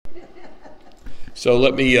So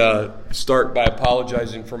let me start by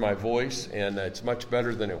apologizing for my voice, and it's much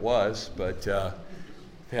better than it was, but I've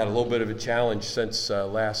had a little bit of a challenge since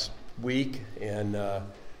last week, and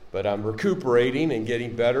but I'm recuperating and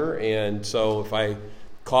getting better, and so if I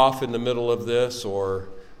cough in the middle of this or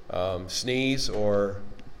sneeze or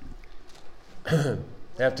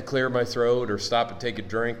have to clear my throat or stop and take a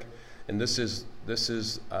drink, and this is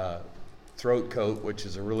throat coat, which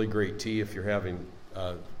is a really great tea if you're having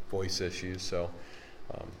voice issues, so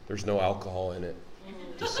there's no alcohol in it,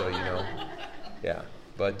 just so you know. Yeah,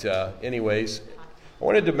 but anyways, I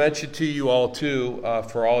wanted to mention to you all too,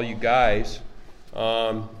 for all you guys,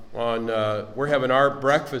 we're having our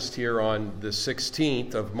breakfast here on the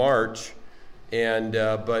 16th of March, and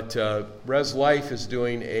but Res Life is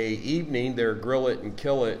doing a evening. They're Grill It and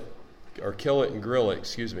Kill It, or Kill It and Grill It,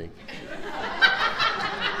 excuse me.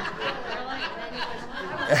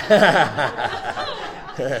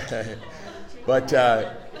 But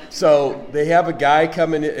so they have a guy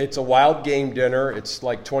coming. It's a wild game dinner. It's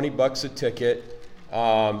like $20 a ticket.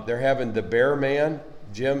 They're having the Bear Man,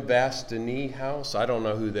 Jim Vastani House. I don't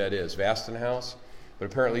know who that is, Vaston House, but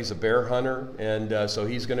apparently he's a bear hunter, and so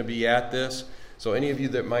he's going to be at this. So any of you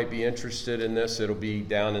that might be interested in this, it'll be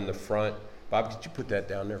down in the front. Bob, could you put that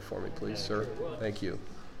down there for me, please, sir? Thank you.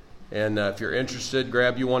 And if you're interested,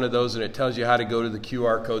 grab you one of those, and it tells you how to go to the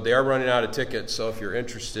QR code. They are running out of tickets, so if you're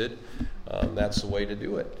interested, that's the way to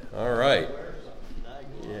do it. All right.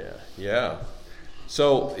 Yeah.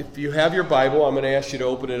 So if you have your Bible, I'm going to ask you to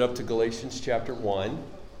open it up to Galatians chapter 1.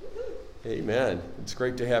 Amen. It's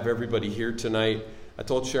great to have everybody here tonight. I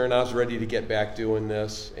told Sharon I was ready to get back doing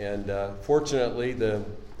this, and fortunately the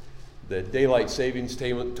daylight savings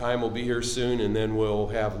time will be here soon, and then we'll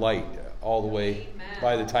have light all the way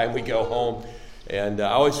by the time we go home. And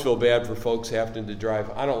I always feel bad for folks having to drive.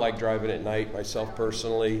 I don't like driving at night myself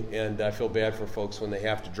personally, and I feel bad for folks when they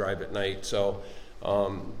have to drive at night. So,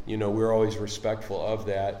 we're always respectful of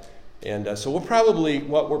that. And so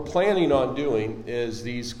what we're planning on doing is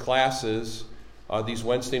these classes, these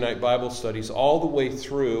Wednesday night Bible studies, all the way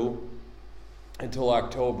through until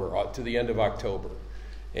October, to the end of October.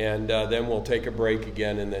 And then we'll take a break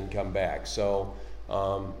again and then come back. So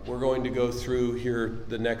we're going to go through here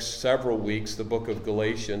the next several weeks the book of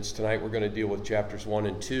Galatians. Tonight we're going to deal with chapters 1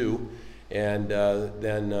 and 2. And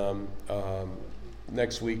then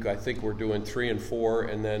next week I think we're doing 3 and 4,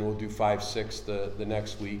 and then we'll do 5, 6 the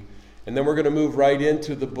next week. And then we're going to move right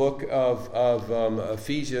into the book of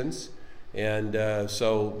Ephesians. And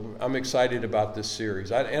so I'm excited about this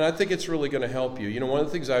series. And I think it's really going to help you. You know, one of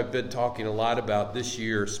the things I've been talking a lot about this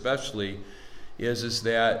year especially is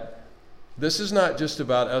that this is not just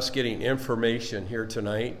about us getting information here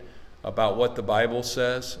tonight about what the Bible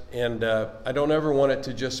says. And I don't ever want it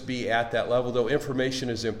to just be at that level, though information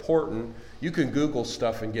is important. You can Google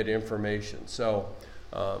stuff and get information. So,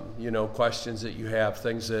 questions that you have,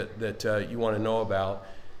 things that you want to know about.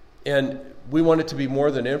 And we want it to be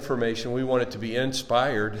more than information. We want it to be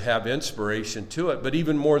inspired, have inspiration to it. But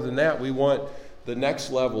even more than that, we want the next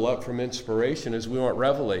level up from inspiration is we want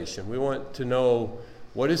revelation. We want to know,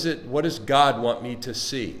 what does God want me to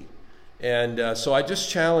see? And so I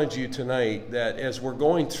just challenge you tonight that as we're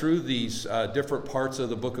going through these different parts of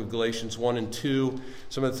the book of Galatians 1 and 2,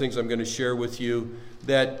 some of the things I'm going to share with you,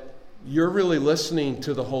 that you're really listening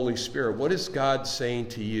to the Holy Spirit. What is God saying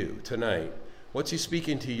to you tonight? What's he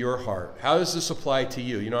speaking to your heart? How does this apply to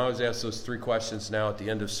you? You know, I always ask those 3 questions now at the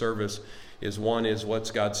end of service. One is, what's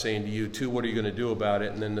God saying to you? 2, what are you going to do about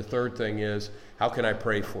it? And then the third thing is, how can I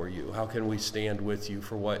pray for you? How can we stand with you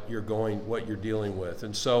for what you're dealing with?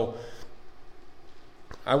 And so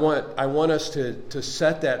I want us to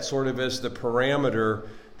set that sort of as the parameter,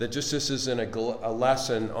 that just this isn't a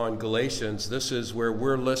lesson on Galatians. This is where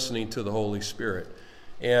we're listening to the Holy Spirit.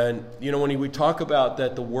 And, when we talk about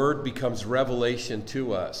that the Word becomes revelation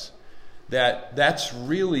to us, that's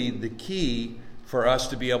really the key for us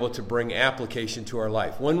to be able to bring application to our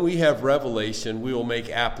life. When we have revelation, we will make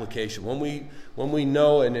application. When we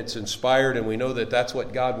know and it's inspired and we know that that's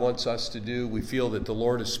what God wants us to do, we feel that the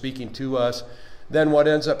Lord is speaking to us, then what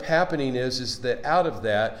ends up happening is that out of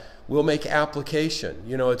that, we'll make application.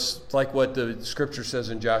 It's like what the scripture says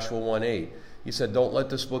in Joshua 1:8. He said, don't let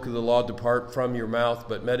this book of the law depart from your mouth,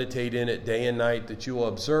 but meditate in it day and night, that you will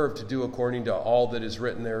observe to do according to all that is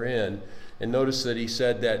written therein. And notice that he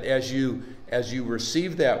said that as you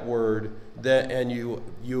receive that word, and you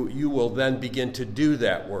will then begin to do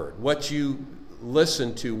that word. What you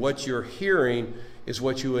listen to, what you're hearing, is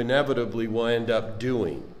what you inevitably will end up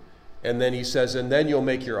doing. And then he says, and then you'll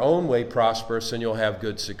make your own way prosperous and you'll have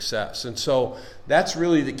good success. And so that's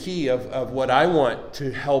really the key of what I want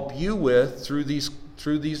to help you with through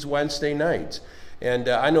these Wednesday nights. And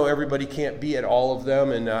I know everybody can't be at all of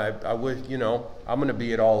them, and I would, I'm going to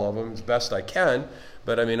be at all of them as best I can.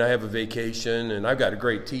 But I mean, I have a vacation, and I've got a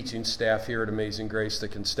great teaching staff here at Amazing Grace that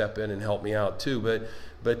can step in and help me out too.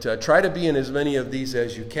 But try to be in as many of these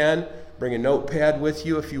as you can. Bring a notepad with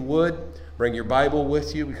you if you would. Bring your Bible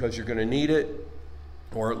with you because you're going to need it,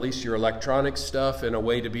 or at least your electronic stuff, and a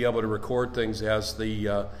way to be able to record things as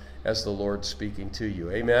the Lord's speaking to you.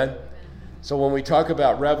 Amen? So when we talk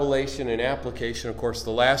about revelation and application, of course, the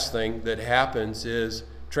last thing that happens is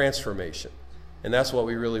transformation. And that's what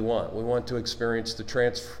we really want. We want to experience the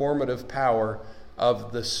transformative power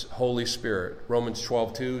of the Holy Spirit. Romans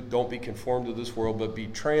 12:2, don't be conformed to this world, but be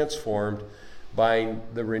transformed by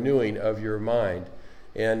the renewing of your mind.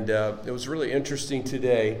 And it was really interesting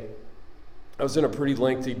today. I was in a pretty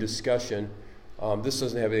lengthy discussion. This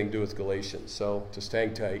doesn't have anything to do with Galatians, so just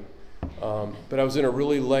hang tight. But I was in a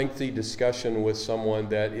really lengthy discussion with someone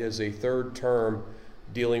that is a third term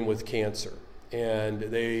dealing with cancer. And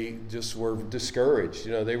they just were discouraged.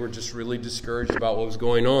 They were just really discouraged about what was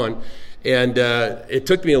going on. And it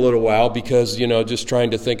took me a little while because, just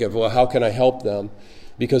trying to think of, well, how can I help them?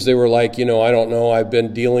 Because they were like, I don't know, I've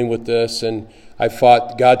been dealing with this and I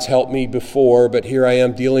thought God's helped me before, but here I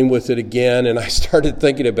am dealing with it again. And I started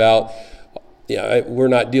thinking about, we're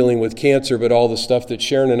not dealing with cancer, but all the stuff that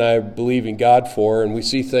Sharon and I believe in God for, and we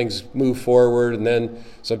see things move forward, and then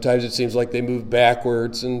sometimes it seems like they move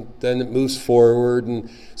backwards, and then it moves forward, and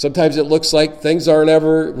sometimes it looks like things aren't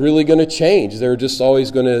ever really going to change. They're just always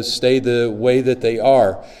going to stay the way that they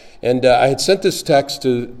are. And I had sent this text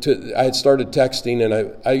I had started texting,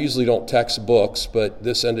 and I usually don't text books, but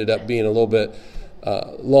this ended up being a little bit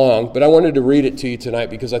long, but I wanted to read it to you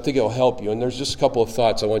tonight because I think it'll help you. And there's just a couple of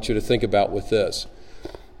thoughts I want you to think about with this.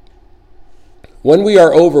 When we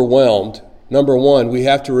are overwhelmed, number one, we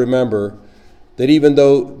have to remember that even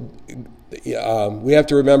though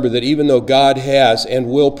God has and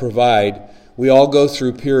will provide, we all go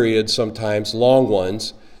through periods, sometimes long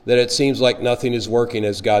ones, that it seems like nothing is working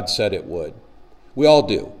as God said it would. We all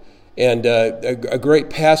do. And a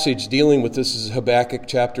great passage dealing with this is Habakkuk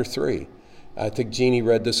chapter 3. I think Jeannie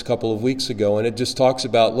read this a couple of weeks ago, and it just talks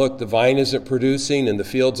about, look, the vine isn't producing and the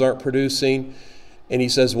fields aren't producing. And he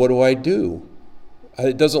says, what do I do?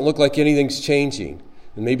 It doesn't look like anything's changing.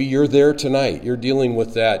 And maybe you're there tonight. You're dealing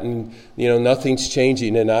with that, and nothing's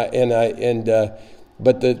changing.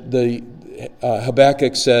 But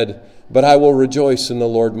Habakkuk said, but I will rejoice in the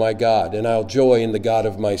Lord my God, and I'll joy in the God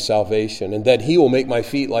of my salvation, and that he will make my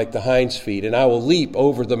feet like the hind's feet, and I will leap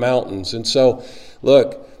over the mountains. And so,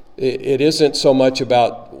 look, it isn't so much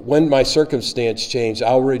about when my circumstance change,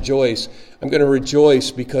 I'll rejoice. I'm going to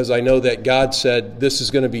rejoice because I know that God said this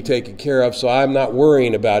is going to be taken care of, so I'm not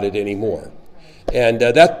worrying about it anymore. And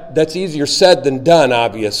that's easier said than done,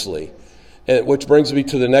 obviously. Which brings me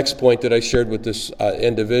to the next point that I shared with this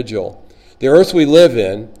individual. The earth we live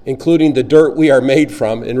in, including the dirt we are made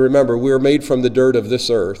from, and remember, we are made from the dirt of this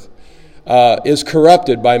earth, is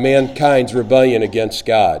corrupted by mankind's rebellion against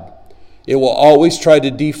God. It will always try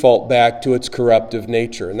to default back to its corruptive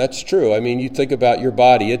nature. And that's true. I mean, you think about your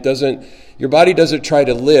body. Your body doesn't try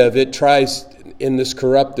to live. It tries in this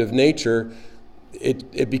corruptive nature.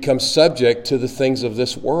 It becomes subject to the things of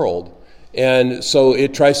this world. And so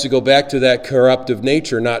it tries to go back to that corruptive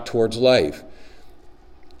nature, not towards life.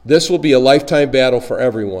 This will be a lifetime battle for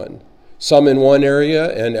everyone. Some in one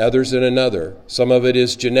area and others in another. Some of it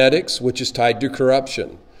is genetics, which is tied to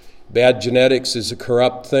corruption. Bad genetics is a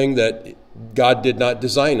corrupt thing that God did not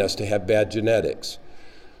design us to have bad genetics.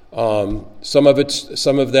 Some of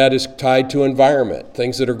that is tied to environment,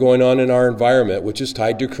 things that are going on in our environment, which is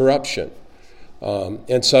tied to corruption.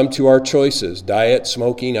 And some to our choices, diet,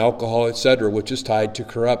 smoking, alcohol, etc., which is tied to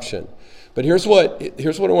corruption. But here's what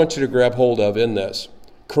I want you to grab hold of in this.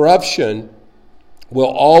 Corruption will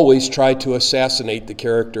always try to assassinate the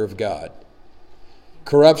character of God.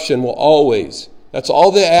 Corruption will always. That's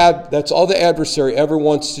all the adversary ever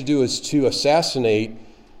wants to do, is to assassinate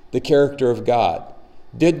the character of God.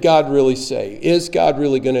 Did God really say? Is God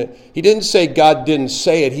really going to? He didn't say God didn't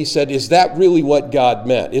say it. He said, is that really what God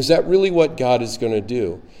meant? Is that really what God is going to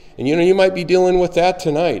do? And you might be dealing with that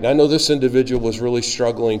tonight. I know this individual was really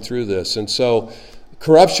struggling through this. And so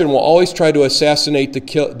corruption will always try to assassinate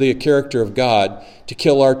the character of God to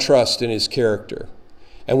kill our trust in his character.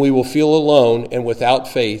 And we will feel alone and without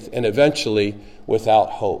faith and eventually without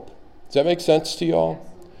hope. Does that make sense to you all?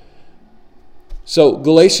 So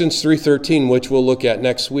Galatians 3:13, which we'll look at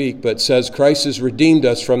next week, but says Christ has redeemed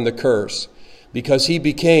us from the curse because he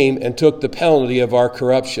became and took the penalty of our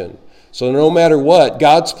corruption. So no matter what,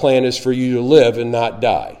 God's plan is for you to live and not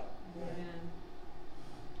die.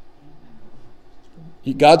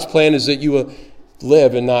 God's plan is that you will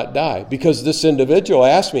live and not die. Because this individual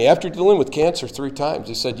asked me, after dealing with cancer 3 times,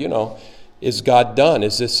 he said, is God done?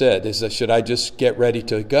 Is this it? Should I just get ready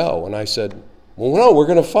to go? And I said, well, no, we're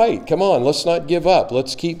going to fight. Come on, let's not give up.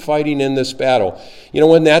 Let's keep fighting in this battle.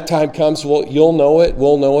 When that time comes, you'll know it,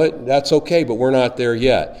 we'll know it. That's okay, but we're not there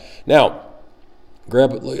yet. Now,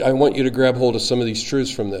 I want you to grab hold of some of these truths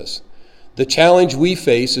from this. The challenge we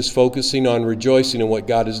face is focusing on rejoicing in what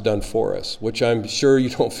God has done for us, which I'm sure you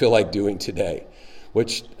don't feel like doing today,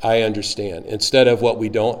 which I understand. Instead of what we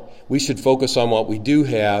don't, we should focus on what we do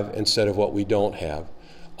have instead of what we don't have.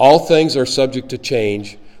 All things are subject to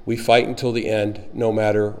change. We fight until the end, no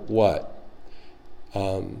matter what.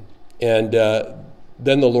 Then the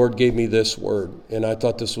Lord gave me this word, and I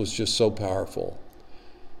thought this was just so powerful.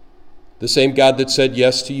 The same God that said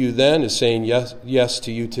yes to you then is saying yes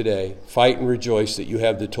to you today. Fight and rejoice that you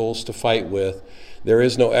have the tools to fight with. There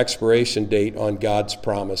is no expiration date on God's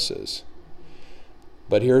promises.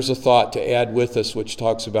 But here's a thought to add with us, which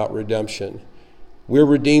talks about redemption. We're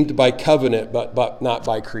redeemed by covenant, but not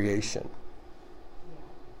by creation.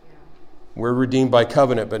 We're redeemed by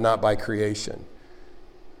covenant, but not by creation.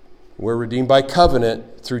 We're redeemed by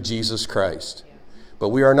covenant through Jesus Christ. But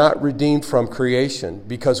we are not redeemed from creation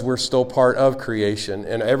because we're still part of creation.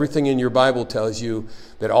 And everything in your Bible tells you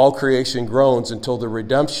that all creation groans until the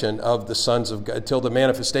redemption of the sons of God, until the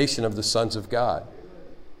manifestation of the sons of God.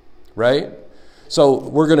 Right? So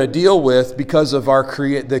we're going to deal with, because of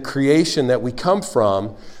the creation that we come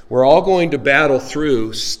from, we're all going to battle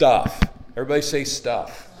through stuff. Everybody say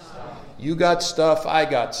stuff. You got stuff, I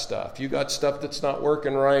got stuff. You got stuff that's not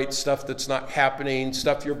working right, stuff that's not happening,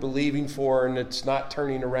 stuff you're believing for and it's not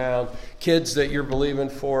turning around, kids that you're believing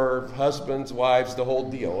for, husbands, wives, the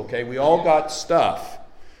whole deal, okay? We all got stuff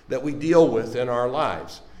that we deal with in our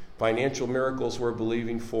lives. Financial miracles we're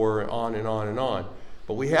believing for, on and on and on.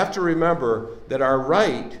 But we have to remember that our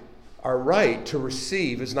right to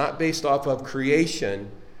receive is not based off of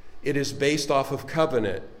creation, it is based off of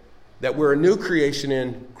covenant. That we're a new creation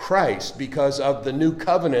in Christ because of the new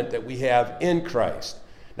covenant that we have in Christ.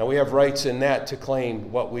 Now we have rights in that to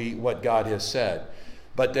claim what God has said.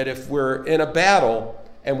 But that if we're in a battle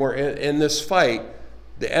and we're in this fight,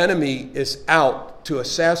 the enemy is out to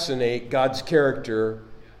assassinate God's character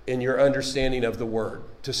in your understanding of the word.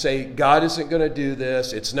 To say God isn't going to do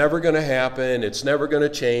this, it's never going to happen, it's never going to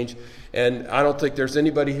change. And I don't think there's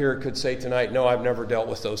anybody here who could say tonight, no, I've never dealt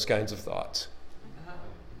with those kinds of thoughts.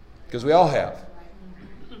 Because we all have.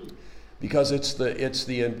 Because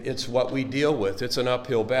it's what we deal with. It's an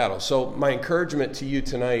uphill battle. So my encouragement to you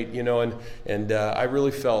tonight, and I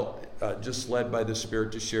really felt just led by the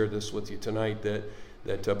Spirit to share this with you tonight,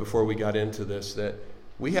 that before we got into this, that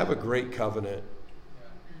we have a great covenant.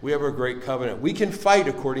 We have a great covenant. We can fight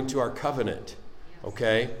according to our covenant.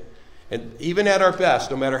 Okay? And even at our best,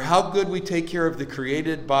 no matter how good we take care of the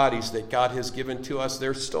created bodies that God has given to us,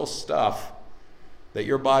 there's still stuff that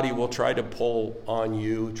your body will try to pull on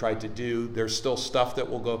you, try to do. There's still stuff that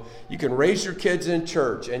will go. You can raise your kids in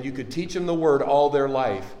church and you could teach them the word all their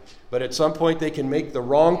life. But at some point they can make the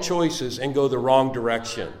wrong choices and go the wrong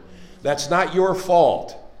direction. That's not your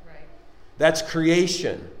fault. That's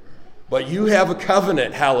creation. But you have a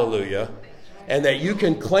covenant, hallelujah. And that you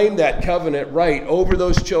can claim that covenant right over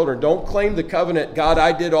those children. Don't claim the covenant, God,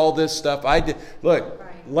 I did all this stuff. I did. Look.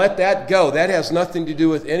 Let that go. That has nothing to do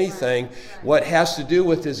with anything. What has to do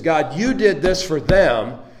with is, God, you did this for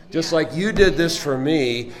them, just like you did this for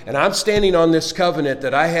me. And I'm standing on this covenant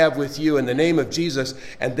that I have with you in the name of Jesus.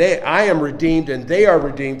 And I am redeemed and they are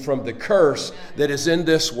redeemed from the curse that is in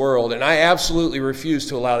this world. And I absolutely refuse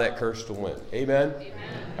to allow that curse to win. Amen? Amen.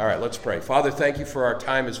 All right, let's pray. Father, thank you for our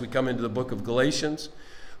time as we come into the book of Galatians.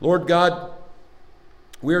 Lord God,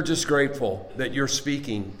 we are just grateful that you're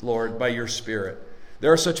speaking, Lord, by your Spirit.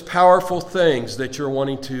 There are such powerful things that you're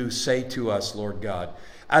wanting to say to us, Lord God,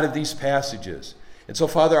 out of these passages. And so,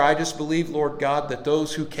 Father, I just believe, Lord God, that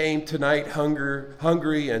those who came tonight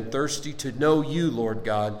hungry and thirsty to know you, Lord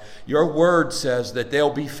God, your word says that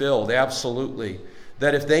they'll be filled, absolutely.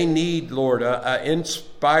 That if they need, Lord, an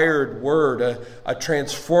inspired word, a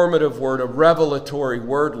transformative word, a revelatory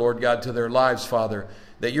word, Lord God, to their lives, Father,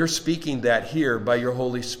 that you're speaking that here by your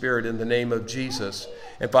Holy Spirit in the name of Jesus.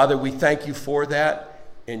 And Father, we thank you for that.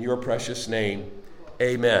 In your precious name,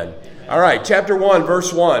 amen. All right, chapter 1,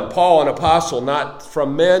 verse 1. Paul, an apostle, not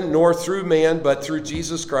from men nor through man, but through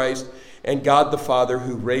Jesus Christ, and God the Father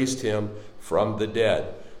who raised him from the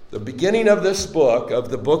dead. The beginning of this book, of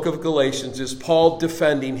the book of Galatians, is Paul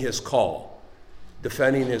defending his call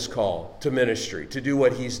to ministry, to do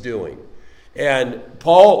what he's doing. And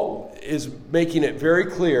Paul is making it very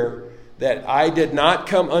clear that I did not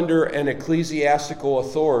come under an ecclesiastical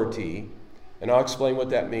authority, and I'll explain what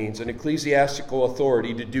that means, an ecclesiastical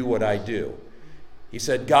authority to do what I do. He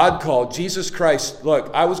said, God called, Jesus Christ.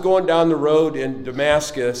 Look, I was going down the road in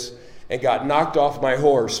Damascus and got knocked off my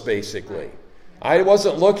horse, basically. I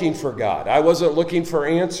wasn't looking for God. I wasn't looking for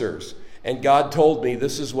answers. And God told me,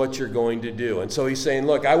 this is what you're going to do. And so he's saying,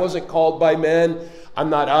 look, I wasn't called by men. I'm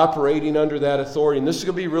not operating under that authority. And this is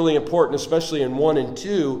going to be really important, especially in 1 and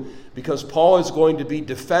 2, because Paul is going to be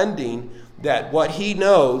defending that what he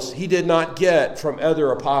knows, he did not get from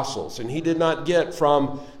other apostles, and he did not get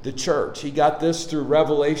from the church. He got this through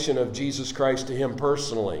revelation of Jesus Christ to him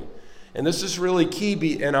personally. And this is really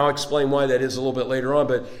key, and I'll explain why that is a little bit later on,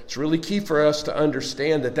 but it's really key for us to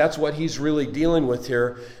understand that that's what he's really dealing with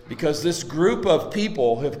here, because this group of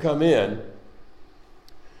people have come in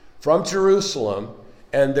from Jerusalem,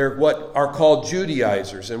 and they're what are called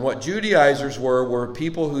Judaizers. And what Judaizers were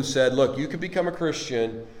people who said, look, you can become a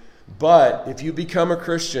Christian, but if you become a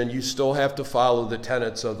Christian, you still have to follow the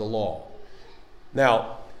tenets of the law.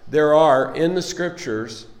 Now, there are, in the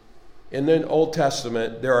scriptures, in the Old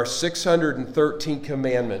Testament, there are 613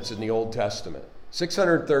 commandments in the Old Testament.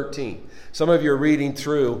 613. Some of you are reading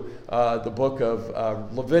through the book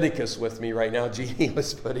of Leviticus with me right now. Jeannie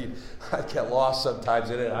was putting, I get lost sometimes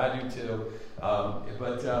in it. I do too.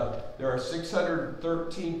 But there are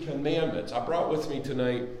 613 commandments. I brought with me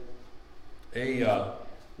tonight a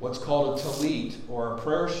what's called a tallit, or a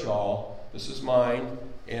prayer shawl. This is mine,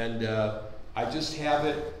 and I just have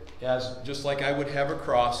it as just like I would have a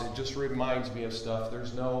cross. It just reminds me of stuff.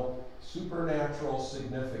 There's no supernatural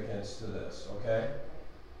significance to this, okay?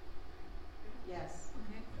 Yes.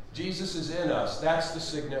 Okay. Jesus is in us. That's the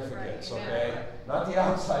significance, okay? Not the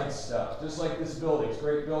outside stuff. Just like this building. It's a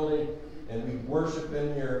great building, and we worship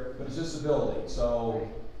in here, but it's just a building. So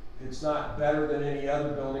it's not better than any other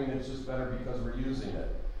building. It's just better because we're using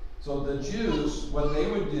it. So the Jews, what they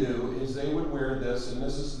would do is they would wear this, and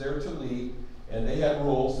this is their tallit, and they had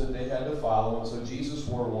rules that they had to follow, and so Jesus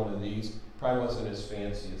wore one of these. Probably wasn't as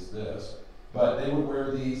fancy as this, but they would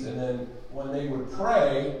wear these, and then when they would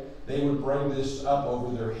pray, they would bring this up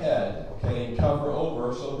over their head, okay, and cover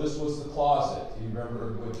over. So this was the closet. You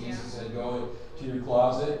remember what Jesus said, go to your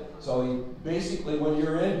closet? So basically, when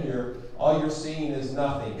you're in here, all you're seeing is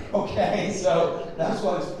nothing, okay? So that's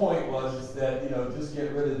what his point was, is that, just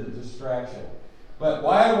get rid of the distraction. But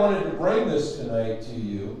why I wanted to bring this tonight to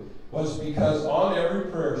you was because on every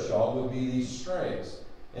prayer shawl would be these strings.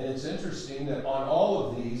 And it's interesting that on all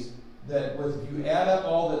of these, that if you add up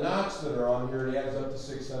all the knots that are on here, it adds up to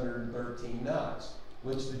 613 knots,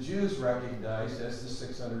 which the Jews recognized as the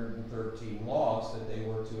 613 laws that they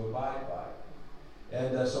were to abide by.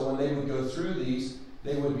 And so when they would go through these,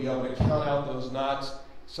 they would be able to count out those knots.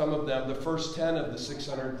 Some of them, the first 10 of the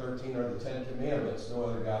 613 are the 10 Commandments, no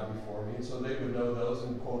other God before me. And so they would know those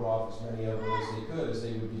and quote off as many of them as they could as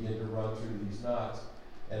they would begin to run through these knots.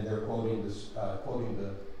 And they're quoting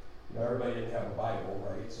everybody didn't have a Bible,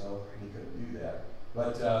 right? So they couldn't do that.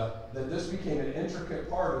 But that this became an intricate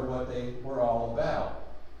part of what they were all about.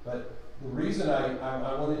 But the reason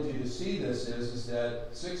I wanted you to see this is that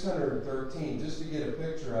 613, just to get a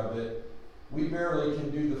picture of it, we barely can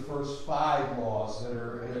do the first 5 laws that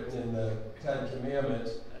are in the 10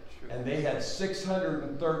 Commandments. And they had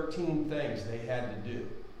 613 things they had to do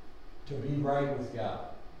to be right with God.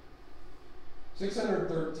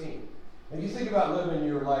 613. And you think about living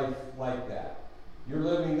your life like that. You're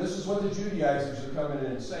living, this is what the Judaizers are coming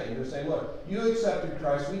in and saying. They're saying, look, you accepted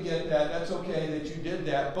Christ, we get that, that's okay that you did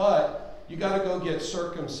that, but you got to go get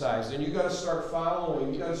circumcised, and you got to start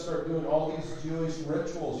following, you got to start doing all these Jewish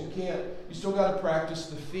rituals. You still got to practice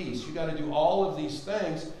the feast. You got to do all of these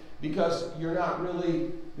things because you're not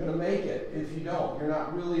really going to make it if you don't. You're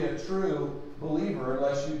not really a true believer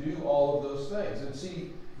unless you do all of those things. And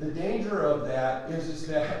see, the danger of that is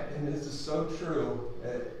that, and this is so true,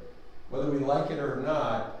 whether we like it or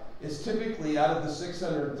not, is typically out of the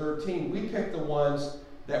 613, we pick the ones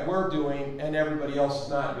that we're doing and everybody else is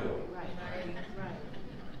not doing.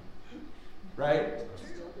 Right?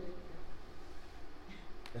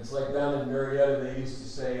 It's like down in Marietta, they used to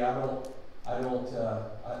say, no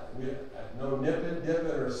nippin',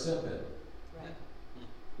 dippin', or simpin'. Right.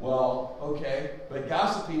 Well, okay, but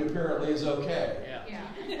gossiping apparently is okay.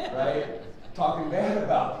 Yeah. Right? Talking bad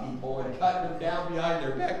about people and cutting them down behind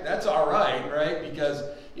their back, that's all right, right? Because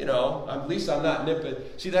at least I'm not nipping.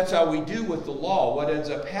 See, that's how we do with the law. What ends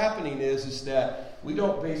up happening is that we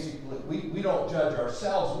don't we don't judge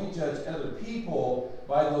ourselves. We judge other people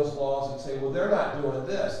by those laws and say, well, they're not doing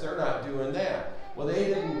this, they're not doing that. Well, they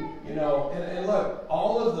didn't, and look,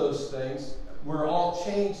 all of those things were all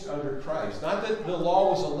changed under Christ. Not that the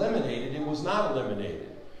law was eliminated, it was not eliminated.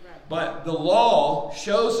 But the law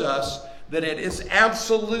shows us that it is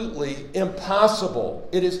absolutely impossible.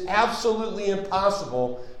 It is absolutely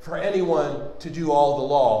impossible for anyone to do all the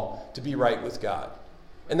law to be right with God.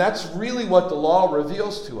 And that's really what the law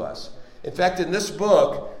reveals to us. In fact, in this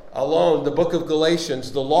book alone, the book of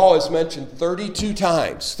Galatians, the law is mentioned 32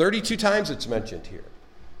 times. 32 times it's mentioned here.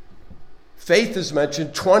 Faith is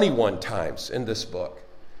mentioned 21 times in this book.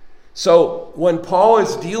 So when Paul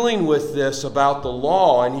is dealing with this about the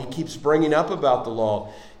law, and he keeps bringing up about the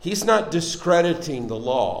law, he's not discrediting the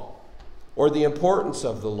law or the importance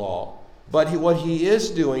of the law. But what he is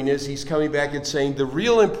doing is he's coming back and saying the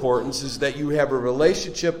real importance is that you have a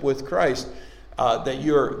relationship with Christ,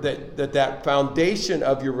 that foundation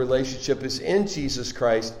of your relationship is in Jesus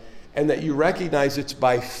Christ, and that you recognize it's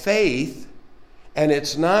by faith and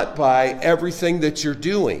it's not by everything that you're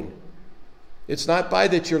doing. It's not by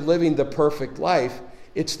that you're living the perfect life.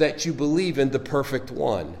 It's that you believe in the perfect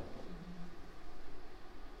one.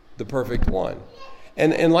 The perfect one.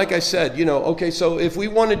 And like I said, so if we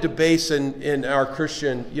wanted to base in our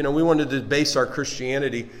Christian, we wanted to base our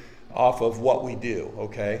Christianity off of what we do,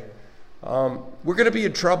 okay? We're going to be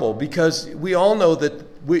in trouble because we all know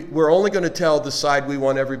that we're only going to tell the side we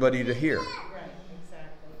want everybody to hear. Right,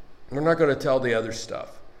 exactly. We're not going to tell the other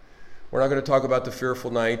stuff. We're not going to talk about the fearful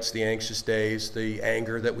nights, the anxious days, the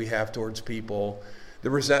anger that we have towards people, the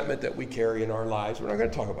resentment that we carry in our lives. We're not going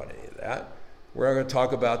to talk about any of that. We're not going to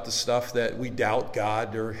talk about the stuff that we doubt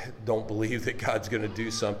God or don't believe that God's going to do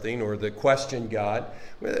something or that question God.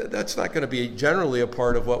 That's not going to be generally a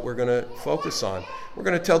part of what we're going to focus on. We're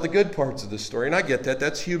going to tell the good parts of the story. And I get that.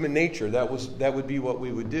 That's human nature. That would be what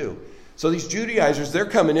we would do. So these Judaizers, they're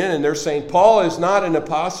coming in and they're saying, Paul is not an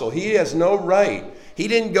apostle. He has no right. He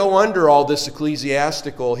didn't go under all this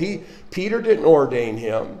ecclesiastical. Peter didn't ordain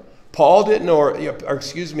him. James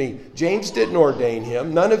didn't ordain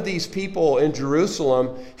him. None of these people in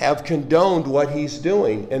Jerusalem have condoned what he's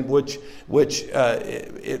doing, and which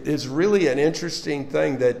is really an interesting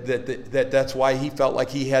thing that's why he felt like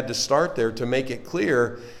he had to start there to make it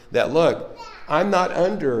clear that, look, I'm not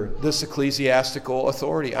under this ecclesiastical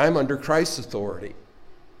authority. I'm under Christ's authority.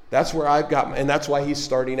 That's where I've got, and that's why he's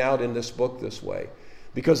starting out in this book this way.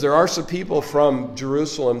 Because there are some people from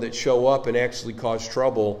Jerusalem that show up and actually cause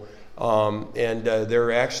trouble. There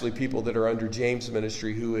are actually people that are under James'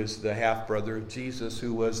 ministry, who is the half-brother of Jesus,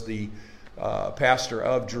 who was the pastor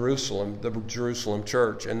of Jerusalem, the Jerusalem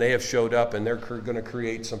church. And they have showed up, and they're going to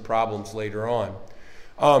create some problems later on.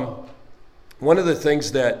 One of the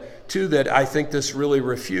things that I think this really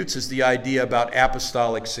refutes is the idea about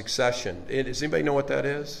apostolic succession. Does anybody know what that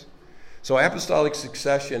is? So apostolic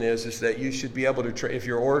succession is that you should be able to, if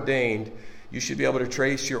you're ordained, you should be able to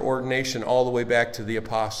trace your ordination all the way back to the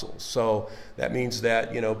apostles. So that means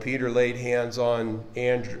that, Peter laid hands on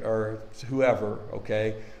Andrew or whoever,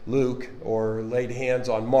 okay, Luke, or laid hands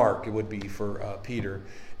on Mark, it would be for Peter.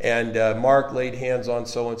 And Mark laid hands on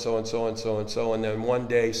so-and-so and so-and-so and so. And then one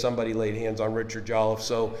day somebody laid hands on Richard Jolliffe.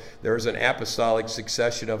 So there's an apostolic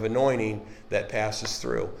succession of anointing that passes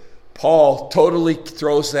through. Paul totally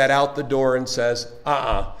throws that out the door and says,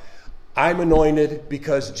 I'm anointed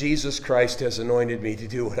because Jesus Christ has anointed me to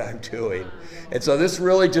do what I'm doing. And so this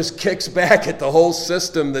really just kicks back at the whole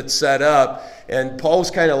system that's set up. And Paul's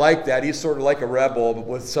kind of like that. He's sort of like a rebel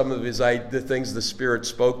with some of the things the Spirit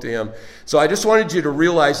spoke to him. So I just wanted you to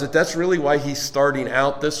realize that that's really why he's starting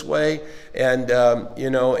out this way. And,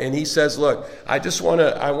 and he says, look, I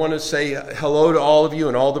want to say hello to all of you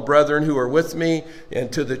and all the brethren who are with me and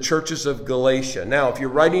to the churches of Galatia. Now, if you're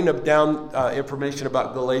writing down information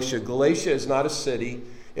about Galatia, Galatia is not a city.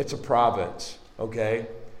 It's a province, okay?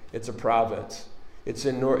 It's a province. It's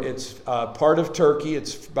part of Turkey.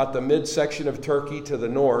 It's about the midsection of Turkey to the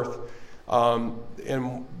north.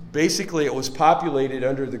 And basically it was populated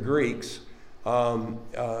under the Greeks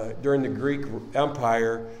during the Greek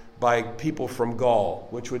Empire by people from Gaul,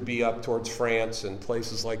 which would be up towards France and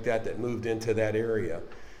places like that moved into that area.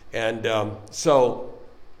 And so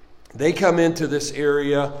they come into this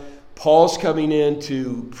area. Paul's coming in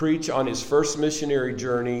to preach on his first missionary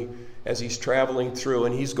journey as he's traveling through,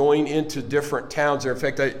 and he's going into different towns there. In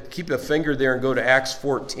fact, I keep a finger there and go to Acts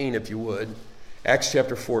 14, if you would. Acts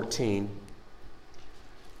chapter 14.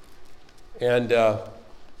 And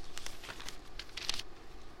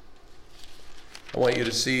I want you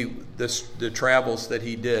to see the travels that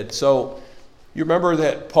he did. So you remember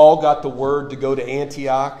that Paul got the word to go to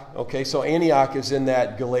Antioch? Okay, so Antioch is in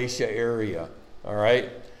that Galatia area, all right?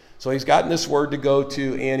 So he's gotten this word to go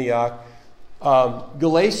to Antioch.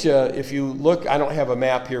 Galatia, if you look, I don't have a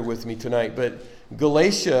map here with me tonight, but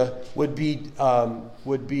Galatia would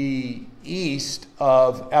be east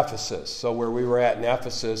of Ephesus. So where we were at in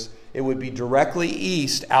Ephesus, it would be directly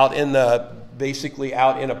east basically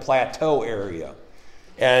out in a plateau area.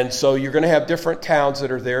 And so you're going to have different towns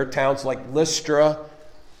that are there, towns like Lystra,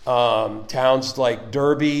 towns like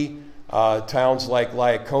Derbe, towns like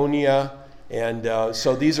Lycaonia. And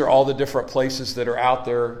so these are all the different places that are out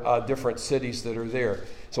there, different cities that are there.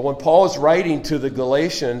 So when Paul is writing to the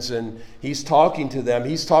Galatians and he's talking to them,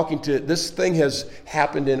 this thing has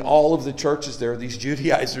happened in all of the churches there. These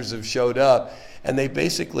Judaizers have showed up and they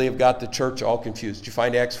basically have got the church all confused. Did you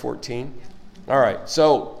find Acts 14? All right,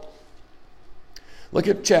 so look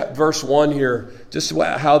at verse 1 here, just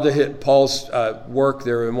how Paul's work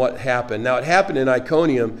there and what happened. Now it happened in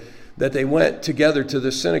Iconium that they went together to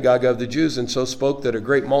the synagogue of the Jews and so spoke that a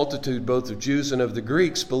great multitude both of Jews and of the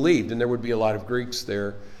Greeks believed, and there would be a lot of Greeks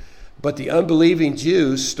there. But the unbelieving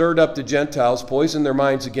Jews stirred up the Gentiles, poisoned their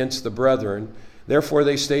minds against the brethren. Therefore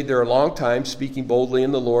they stayed there a long time, speaking boldly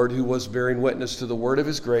in the Lord, who was bearing witness to the word of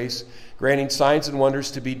his grace, granting signs and wonders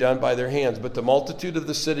to be done by their hands. But the multitude of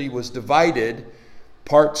the city was divided,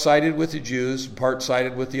 part sided with the Jews, part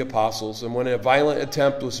sided with the apostles. And when a violent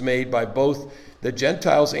attempt was made by both the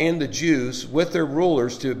Gentiles and the Jews with their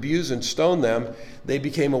rulers to abuse and stone them, they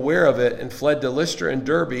became aware of it and fled to Lystra and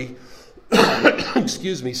Derbe,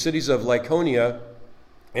 cities of Lycaonia,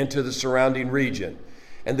 and to the surrounding region.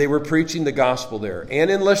 And they were preaching the gospel there. And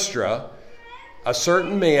in Lystra, a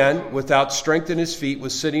certain man without strength in his feet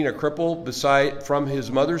was sitting a cripple from his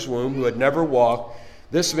mother's womb, who had never walked.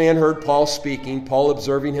 This man heard Paul speaking. Paul,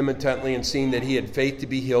 observing him intently and seeing that he had faith to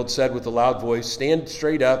be healed, said with a loud voice, "Stand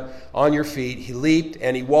straight up on your feet." He leaped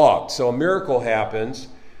and he walked. So a miracle happens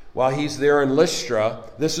while he's there in Lystra.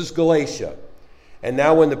 This is Galatia. And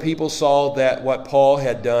now when the people saw that what Paul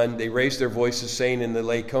had done, they raised their voices, saying in the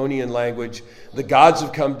Lycaonian language, "The gods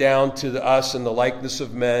have come down to us in the likeness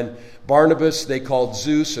of men." Barnabas they called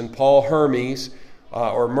Zeus, and Paul Hermes,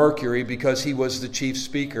 or Mercury, because he was the chief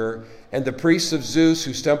speaker. And the priests of Zeus,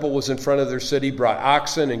 whose temple was in front of their city, brought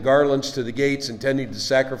oxen and garlands to the gates, intending to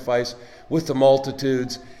sacrifice with the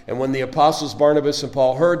multitudes. And when the apostles Barnabas and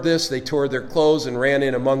Paul heard this, they tore their clothes and ran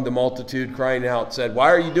in among the multitude, crying out, said,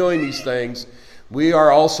 "Why are you doing these things? We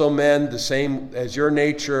are also men, the same as your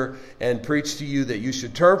nature, and preach to you that you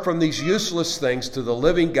should turn from these useless things to the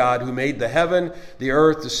living God, who made the heaven, the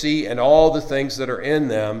earth, the sea, and all the things that are in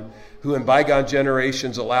them, who in bygone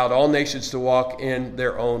generations allowed all nations to walk in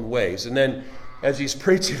their own ways." And then as he's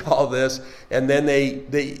preaching all this, and then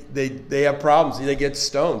they have problems. They get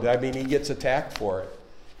stoned. I mean, he gets attacked for it.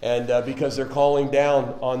 And because they're calling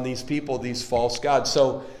down on these people, these false gods.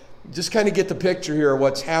 So just kind of get the picture here of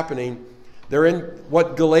what's happening. They're in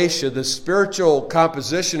what Galatia, the spiritual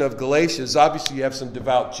composition of Galatia is obviously you have some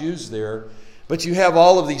devout Jews there, but you have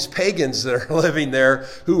all of these pagans that are living there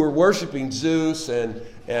who are worshiping Zeus and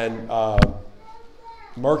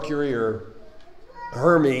Mercury or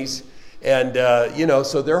Hermes. And,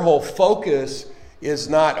 so their whole focus is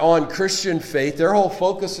not on Christian faith. Their whole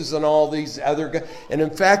focus is on all these other guys. And in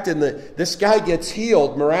fact, this guy gets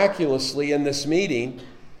healed miraculously in this meeting.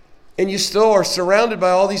 And you still are surrounded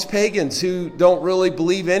by all these pagans who don't really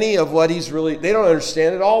believe any of what they don't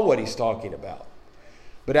understand at all what he's talking about.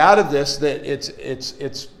 But out of this, that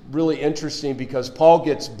it's really interesting because Paul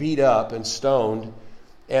gets beat up and stoned,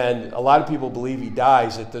 and a lot of people believe he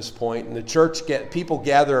dies at this point. And the people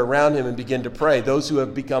gather around him and begin to pray, those who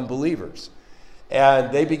have become believers.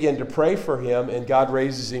 And they begin to pray for him, and God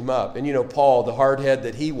raises him up. And Paul, the hard head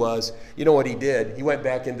that he was, you know what he did? He went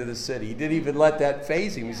back into the city. He didn't even let that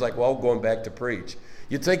faze him. He's like, well, I'm going back to preach.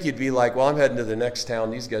 You'd think you'd be like, well, I'm heading to the next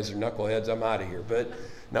town. These guys are knuckleheads. I'm out of here. But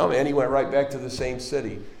no, man, he went right back to the same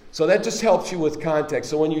city. So that just helps you with context.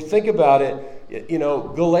 So when you think about it,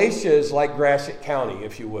 Galatia is like Gratiot County,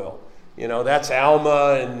 if you will. That's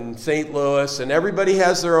Alma and St. Louis, and everybody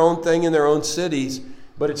has their own thing in their own cities.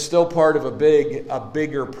 But it's still part of a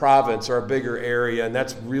bigger province or a bigger area, and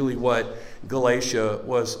that's really what Galatia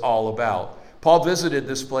was all about. Paul visited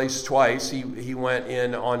this place twice. He went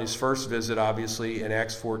in on his first visit, obviously, in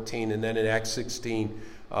Acts 14, and then in Acts 16,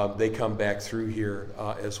 they come back through here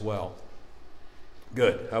as well.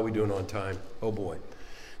 Good. How are we doing on time? Oh, boy.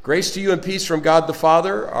 Grace to you and peace from God the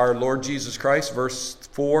Father, our Lord Jesus Christ, verse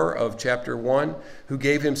 4 of chapter 1, who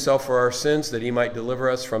gave himself for our sins that he might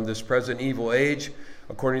deliver us from this present evil age,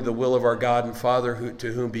 according to the will of our God and Father,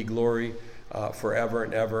 to whom be glory forever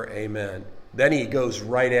and ever. Amen. Then he goes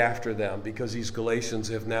right after them, because these Galatians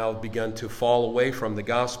have now begun to fall away from the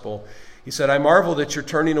gospel. He said, I marvel that you're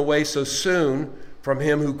turning away so soon from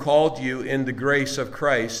him who called you in the grace of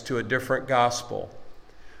Christ to a different gospel,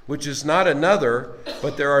 which is not another,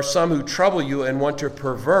 but there are some who trouble you and want to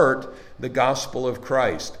pervert the gospel of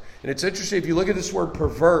Christ. And it's interesting, if you look at this word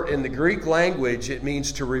pervert, in the Greek language, it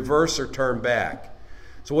means to reverse or turn back.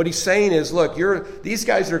 So what he's saying is, look, these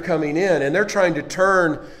guys are coming in and they're trying to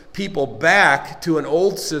turn people back to an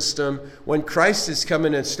old system when Christ has come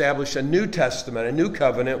in and established a new testament, a new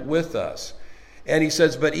covenant with us. And he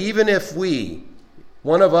says, but even if we,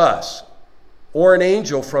 one of us, or an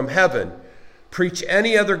angel from heaven, preach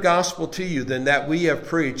any other gospel to you than that we have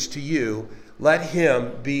preached to you, let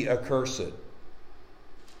him be accursed.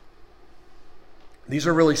 These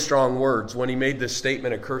are really strong words. When he made this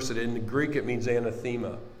statement, accursed, in the Greek it means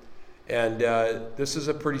anathema. And this is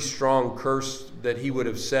a pretty strong curse that he would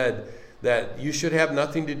have said, that you should have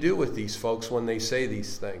nothing to do with these folks when they say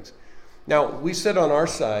these things. Now, we sit on our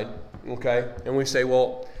side, okay, and we say,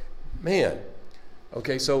 well, man,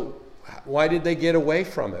 okay, so why did they get away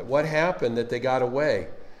from it? What happened that they got away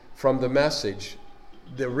from the message?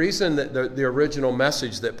 The reason that the original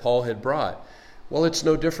message that Paul had brought, well, it's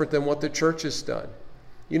no different than what the church has done.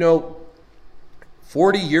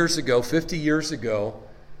 40 years ago, 50 years ago,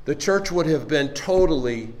 the church would have been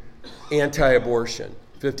totally anti-abortion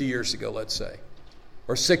 50 years ago, let's say,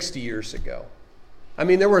 or 60 years ago. I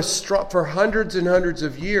mean, there was for hundreds and hundreds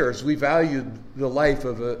of years, we valued the life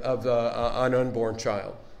of an unborn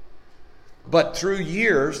child. But through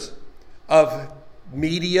years of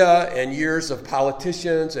media and years of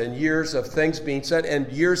politicians and years of things being said and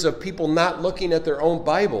years of people not looking at their own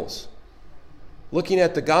Bibles, looking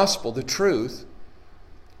at the gospel, the truth,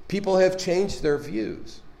 people have changed their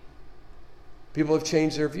views. People have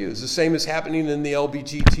changed their views. The same is happening in the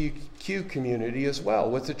LGBTQ community as well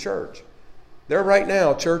with the church. There are right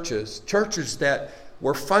now churches that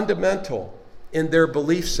were fundamental in their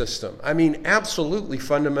belief system. I mean, absolutely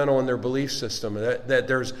fundamental in their belief system.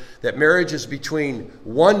 That marriage is between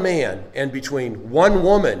one man and between one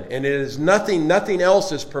woman, and it is nothing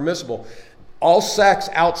else is permissible. All sex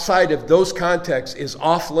outside of those contexts is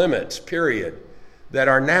off limits, period, that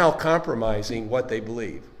are now compromising what they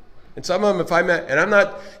believe. And some of them, and I'm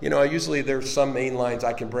not, usually there's some main lines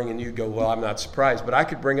I can bring and you go, well, I'm not surprised. But I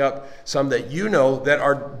could bring up some that that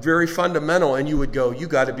are very fundamental and you would go, you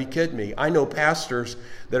got to be kidding me. I know pastors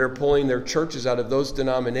that are pulling their churches out of those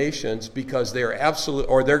denominations because they are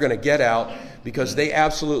or they're going to get out because they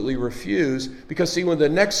absolutely refuse. Because see, when the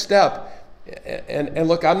next step, and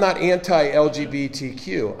look, I'm not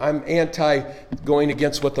anti-LGBTQ. I'm anti going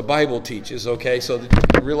against what the Bible teaches, okay? So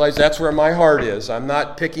realize that's where my heart is. I'm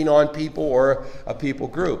not picking on people or a people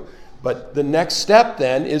group. But the next step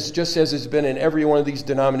then is just as it's been in every one of these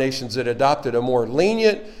denominations that adopted a more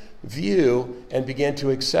lenient view and began to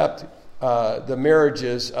accept the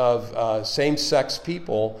marriages of same-sex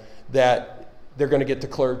people, that they're going to get to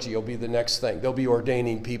clergy. It'll be the next thing. They'll be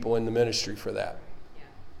ordaining people in the ministry for that.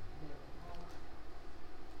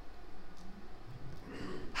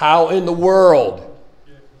 How in the world?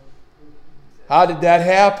 How did that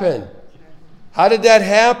happen? How did that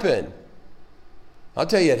happen? I'll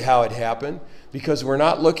tell you how it happened. Because we're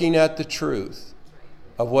not looking at the truth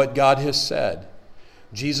of what God has said.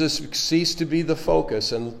 Jesus ceased to be the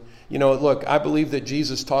focus. And, look, I believe that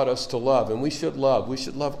Jesus taught us to love. And we should love. We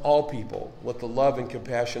should love all people with the love and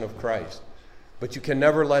compassion of Christ. But you can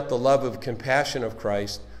never let the love and compassion of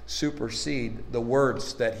Christ supersede the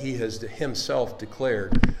words that he has himself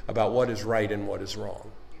declared about what is right and what is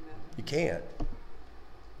wrong. You can't.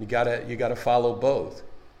 You gotta follow both.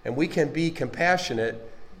 And we can be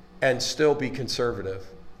compassionate and still be conservative.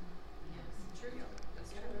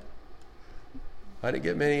 I didn't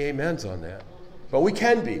get many amens on that. But we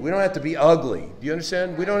can be. We don't have to be ugly. Do you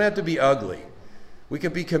understand? We don't have to be ugly. We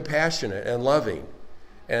can be compassionate and loving.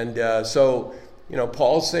 And so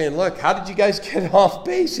Paul's saying, look, how did you guys get off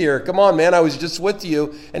base here? Come on, man, I was just with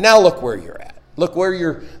you, and now look where you're at. Look where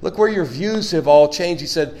your views have all changed. He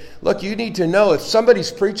said, look, you need to know if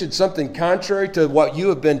somebody's preaching something contrary to what you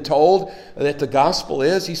have been told that the gospel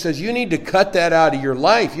is, he says, you need to cut that out of your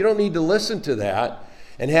life. You don't need to listen to that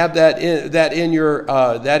and have that in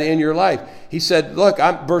your life. He said, look,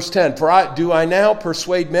 verse 10, do I now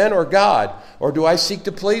persuade men or God? Or do I seek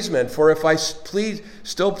to please men? For if I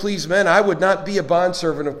still please men, I would not be a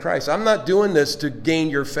bondservant of Christ. I'm not doing this to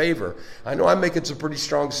gain your favor. I know I'm making some pretty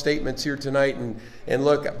strong statements here tonight, and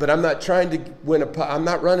look, but I'm not trying to win I'm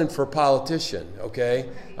not running for a politician, okay?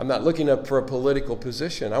 I'm not looking up for a political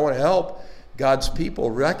position. I want to help God's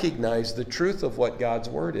people recognize the truth of what God's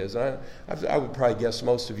word is. I would probably guess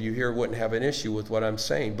most of you here wouldn't have an issue with what I'm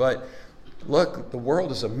saying, but look, the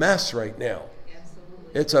world is a mess right now.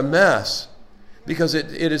 It's a mess because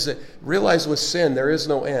it is realize with sin there is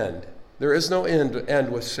no end. There is no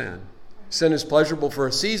end with sin. Sin is pleasurable for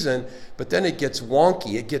a season, but then it gets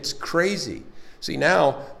wonky. It gets crazy. See,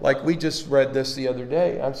 now, like we just read this the other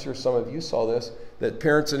day, I'm sure some of you saw this, that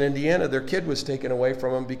parents in Indiana, their kid was taken away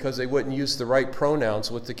from them because they wouldn't use the right pronouns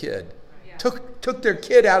with the kid. Yeah. Took their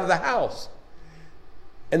kid out of the house.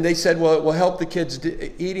 And they said, well, it will help the kid's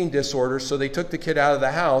eating disorder, so they took the kid out of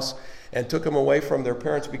the house and took them away from their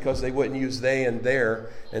parents because they wouldn't use they and their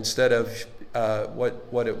instead of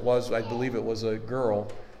what it was. I believe it was a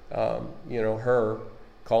girl, her,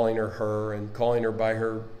 calling her and calling her by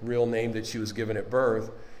her real name that she was given at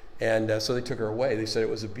birth. And so they took her away. They said it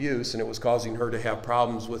was abuse and it was causing her to have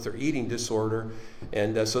problems with her eating disorder.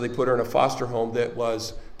 And so they put her in a foster home that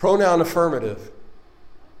was pronoun affirmative.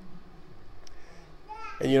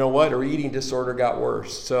 And you know what? Her eating disorder got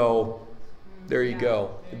worse. So there you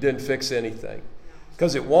go. It didn't fix anything.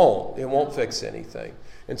 Because it won't. It won't fix anything.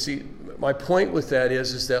 And see, my point with that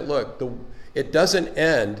is that, look, it doesn't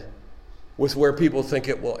end with where people think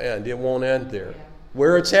it will end. It won't end there.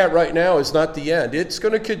 Where it's at right now is not the end. It's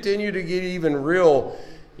going to continue to get even real,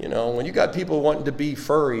 when you got people wanting to be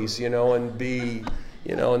furries, and be,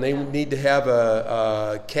 and they need to have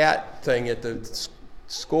a cat thing at the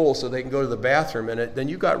school so they can go to the bathroom in it, then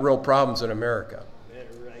you got real problems in America.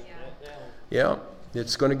 Yeah,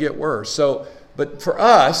 it's going to get worse. So, but for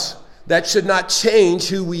us, that should not change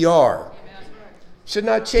who we are. Should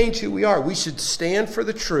not change who we are. We should stand for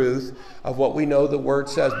the truth of what we know the word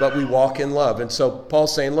says, but we walk in love. And so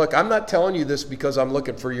Paul's saying, look, I'm not telling you this because I'm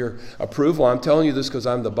looking for your approval. I'm telling you this because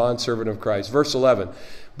I'm the bondservant of Christ. Verse 11,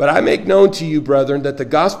 but I make known to you, brethren, that the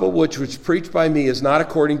gospel which was preached by me is not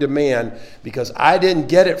according to man, because I didn't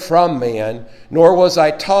get it from man, nor was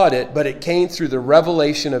I taught it, but it came through the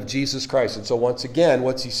revelation of Jesus Christ. And so once again,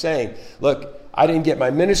 what's he saying? Look, I didn't get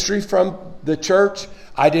my ministry from the church.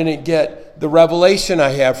 I didn't get the revelation I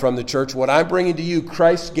have from the church. What I'm bringing to you,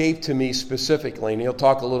 Christ gave to me specifically. And he'll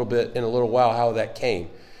talk a little bit in a little while how that came.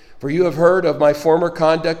 For you have heard of my former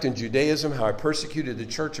conduct in Judaism, how I persecuted the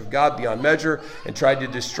church of God beyond measure and tried to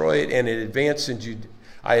destroy it. And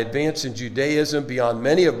I advanced in Judaism beyond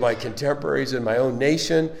many of my contemporaries in my own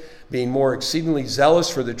nation, being more exceedingly zealous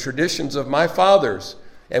for the traditions of my fathers.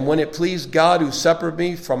 And when it pleased God, who separated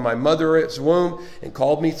me from my mother's womb and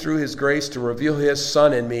called me through his grace to reveal his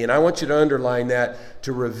Son in me. And I want you to underline that,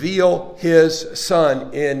 to reveal his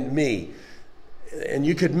Son in me. And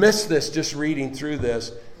you could miss this just reading through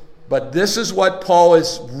this. But this is what Paul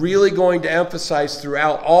is really going to emphasize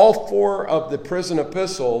throughout all four of the prison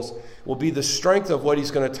epistles, will be the strength of what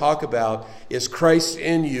he's going to talk about, is Christ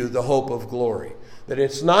in you, the hope of glory. That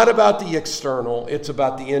it's not about the external, it's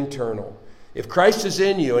about the internal. If Christ is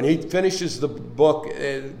in you, and he finishes the book,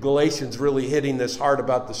 Galatians, really hitting this hard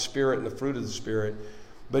about the Spirit and the fruit of the Spirit.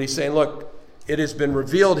 But he's saying, look, it has been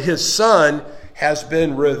revealed, his Son has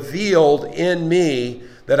been revealed in me,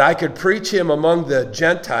 that I could preach him among the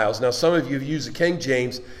Gentiles. Now, some of you have used the King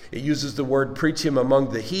James. It uses the word preach him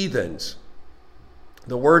among the heathens.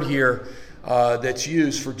 The word here that's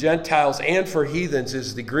used for Gentiles and for heathens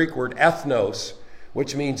is the Greek word ethnos,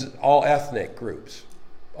 which means all ethnic groups.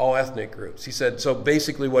 All ethnic groups. He said, so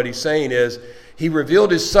basically what he's saying is, he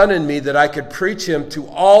revealed his Son in me that I could preach him to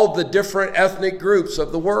all the different ethnic groups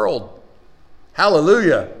of the world.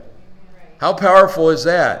 Hallelujah. How powerful is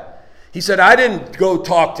that? He said, I didn't go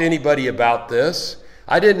talk to anybody about this.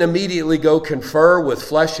 I didn't immediately go confer with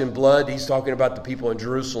flesh and blood. He's talking about the people in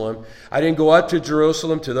Jerusalem. I didn't go up to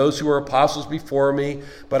Jerusalem to those who were apostles before me,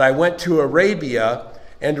 but I went to Arabia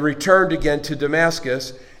and returned again to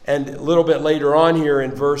Damascus. And a little bit later on here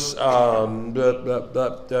in verse, a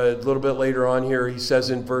little bit later on here, he says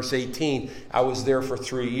in verse 18, I was there for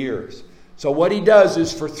 3 years. So what he does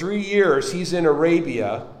is for 3 years, he's in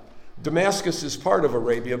Arabia. Damascus is part of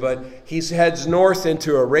Arabia, but he heads north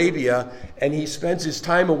into Arabia, and he spends his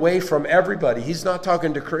time away from everybody. He's not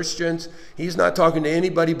talking to Christians. He's not talking to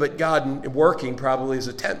anybody but God, and working probably as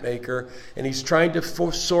a tent maker, and he's trying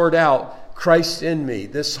to sort out Christ in me,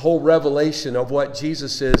 this whole revelation of what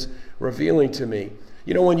Jesus is revealing to me.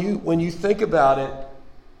 You know, when you think about it,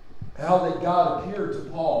 how that God appeared to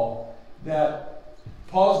Paul, that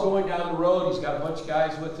Paul's going down the road. He's got a bunch of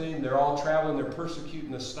guys with him. They're all traveling. They're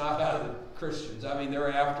persecuting the snot out of the Christians. I mean,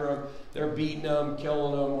 they're after them. They're beating them,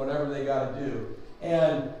 killing them, whatever they got to do.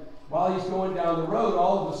 And while he's going down the road,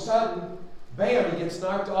 all of a sudden, bam, he gets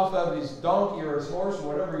knocked off of his donkey or his horse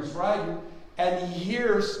or whatever he's riding, and he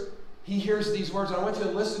hears these words. I want you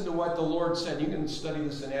to listen to what the Lord said. You can study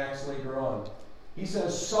this in Acts later on. He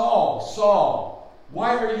says, Saul, Saul,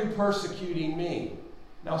 why are you persecuting me?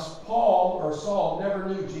 Now, Saul never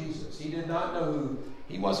knew Jesus. He did not know who.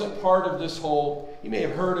 He wasn't part of this whole, he may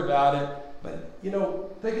have heard about it, but,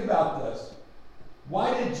 think about this.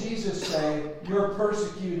 Why did Jesus say, you're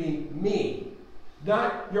persecuting me?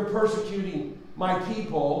 Not you're persecuting my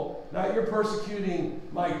people, not you're persecuting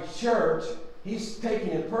my church. He's taking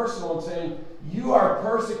it personal and saying, you are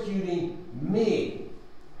persecuting me.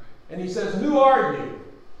 And he says, who are you?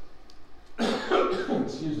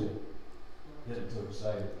 Excuse me. Getting too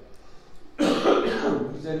excited.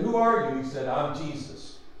 He said, who are you? He said, I'm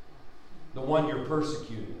Jesus, the one you're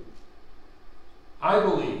persecuting. I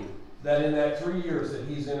believe that in that 3 years that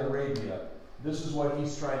he's in Arabia, this is what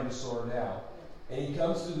he's trying to sort out. And he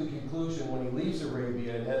comes to the conclusion when he leaves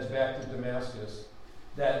Arabia and heads back to Damascus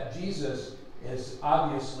that Jesus is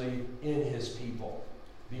obviously in his people.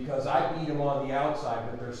 Because I beat him on the outside,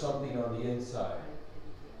 but there's something on the inside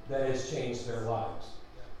that has changed their lives.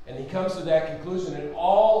 And he comes to that conclusion in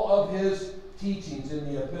all of his teachings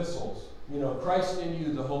in the epistles. Christ in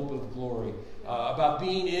you, the hope of glory. About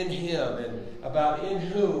being in him and about in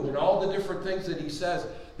whom and all the different things that he says.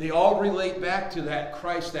 They all relate back to that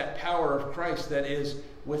Christ, that power of Christ that is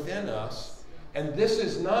within us. And this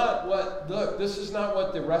is not what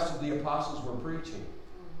the rest of the apostles were preaching.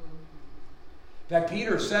 In fact,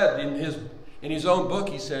 Peter said in his own book,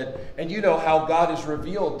 he said, and you know how God has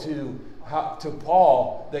revealed to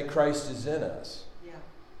Paul that Christ is in us. Yeah.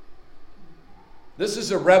 This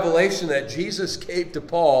is a revelation that Jesus gave to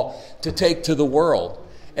Paul to take to the world.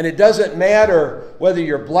 And it doesn't matter whether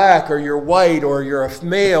you're black or you're white or you're a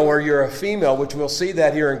male or you're a female, which we'll see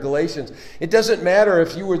that here in Galatians. It doesn't matter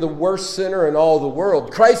if you were the worst sinner in all the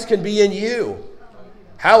world. Christ can be in you.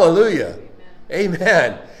 Hallelujah.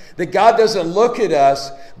 Amen. That God doesn't look at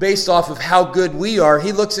us based off of how good we are.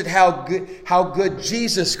 He looks at how good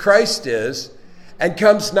Jesus Christ is, and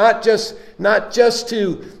comes not just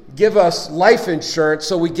to give us life insurance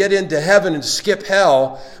so we get into heaven and skip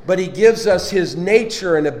hell, but he gives us his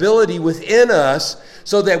nature and ability within us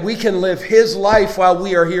so that we can live his life while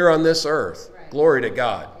we are here on this earth. Right. Glory to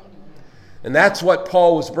God. And that's what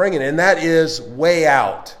Paul was bringing, and that is way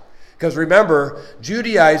out. Because remember,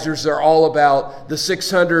 Judaizers are all about the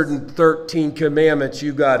 613 commandments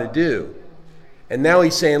you got to do. And now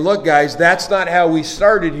he's saying, look, guys, that's not how we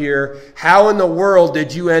started here. How in the world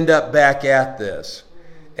did you end up back at this?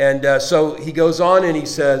 And so he goes on and he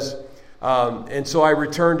says, and so I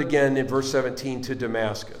returned again in verse 17 to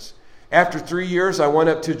Damascus. After 3 years, I went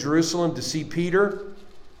up to Jerusalem to see Peter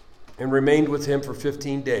and remained with him for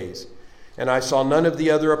 15 days. And I saw none of the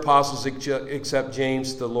other apostles except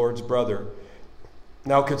James, the Lord's brother.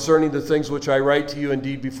 Now concerning the things which I write to you,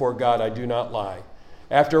 indeed before God, I do not lie.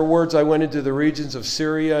 Afterwards, I went into the regions of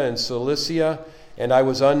Syria and Cilicia, and I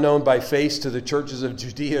was unknown by face to the churches of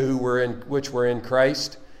Judea which were in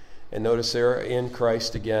Christ. And notice they're in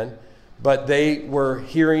Christ again. But they were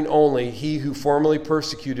hearing only, he who formerly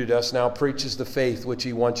persecuted us now preaches the faith which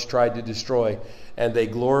he once tried to destroy, and they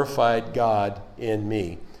glorified God in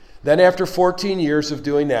me. Then after 14 years of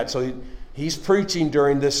doing that, so he's preaching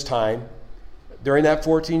during this time. During that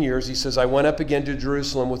 14 years, he says, I went up again to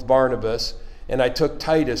Jerusalem with Barnabas, and I took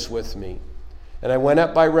Titus with me. And I went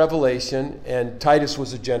up by revelation, and Titus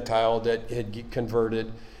was a Gentile that had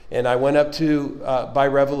converted. And I went up by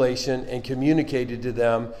revelation and communicated to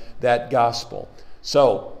them that gospel.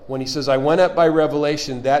 So when he says, I went up by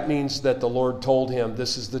revelation, that means that the Lord told him,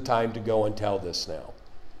 this is the time to go and tell this now.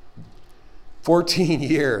 14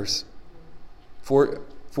 years.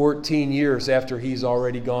 14 years after he's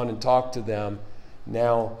already gone and talked to them,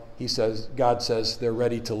 now God says they're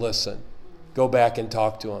ready to listen. Go back and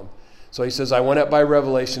talk to him. So he says, I went up by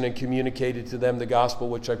revelation and communicated to them the gospel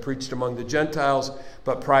which I preached among the Gentiles,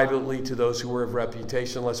 but privately to those who were of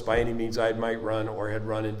reputation, lest by any means I might run or had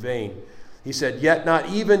run in vain. He said, yet not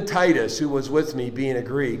even Titus, who was with me, being a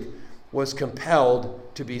Greek, was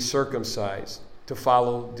compelled to be circumcised,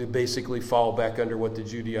 to basically fall back under what the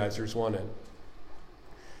Judaizers wanted.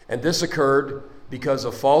 And this occurred because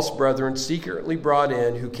of false brethren secretly brought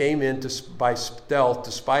in, who came in by stealth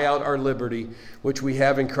to spy out our liberty, which we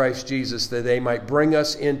have in Christ Jesus, that they might bring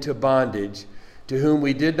us into bondage, to whom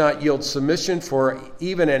we did not yield submission for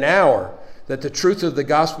even an hour, that the truth of the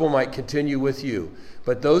gospel might continue with you.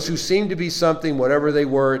 But those who seem to be something, whatever they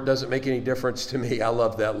were, it doesn't make any difference to me. I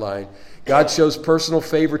love that line. God shows personal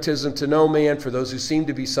favoritism to no man. For those who seem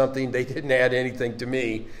to be something, they didn't add anything to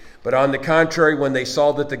me. But on the contrary, when they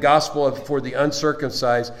saw that the gospel for the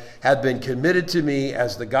uncircumcised had been committed to me,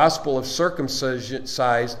 as the gospel of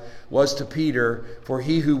circumcised was to Peter, for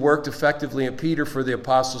he who worked effectively in Peter for the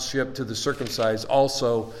apostleship to the circumcised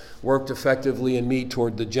also worked effectively in me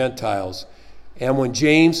toward the Gentiles. And when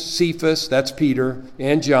James, Cephas, that's Peter,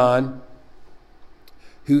 and John,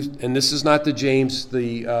 and this is not the James,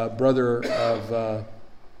 the brother of...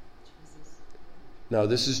 No,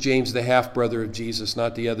 this is James, the half-brother of Jesus,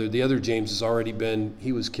 not the other. The other James has already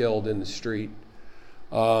he was killed in the street.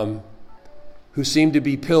 Who seemed to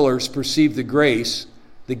be pillars, perceived the grace,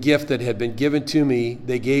 the gift that had been given to me.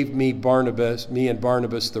 They gave me and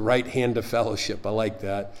Barnabas, the right hand of fellowship. I like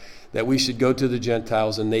that we should go to the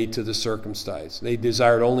Gentiles and they to the circumcised. They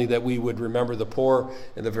desired only that we would remember the poor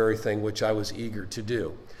and the very thing which I was eager to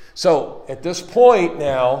do. So at this point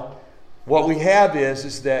now, what we have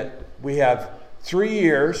is that we have 3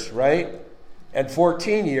 years, right? And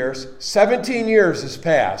 14 years. 17 years has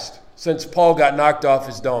passed since Paul got knocked off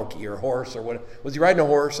his donkey or horse or what. Was he riding a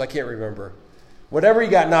horse? I can't remember. Whatever he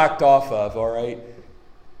got knocked off of, all right?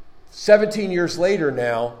 17 years later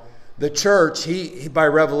now, the church, he by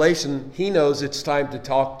revelation, he knows it's time to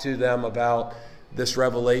talk to them about this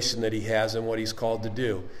revelation that he has and what he's called to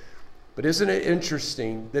do. But isn't it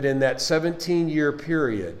interesting that in that 17-year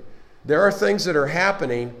period, there are things that are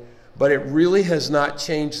happening, but it really has not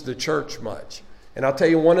changed the church much. And I'll tell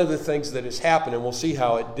you one of the things that has happened, and we'll see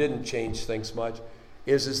how it didn't change things much,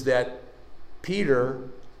 is that Peter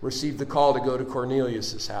received the call to go to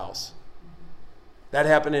Cornelius' house. That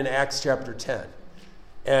happened in Acts chapter 10.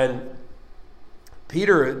 And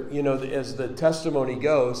Peter, as the testimony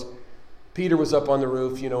goes, Peter was up on the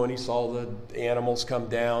roof, and he saw the animals come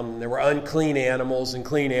down. And there were unclean animals and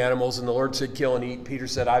clean animals. And the Lord said, kill and eat. Peter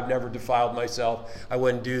said, I've never defiled myself. I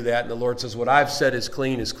wouldn't do that. And the Lord says, what I've said is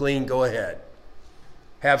clean. Go ahead.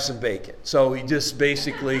 Have some bacon. So he just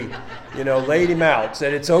basically, laid him out.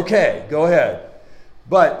 Said, it's okay. Go ahead.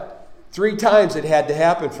 But 3 times it had to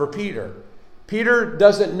happen for Peter. Peter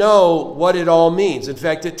doesn't know what it all means. In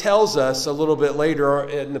fact, it tells us a little bit later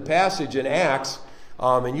in the passage in Acts,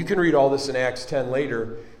 and you can read all this in Acts 10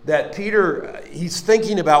 later, that Peter, he's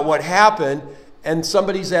thinking about what happened, and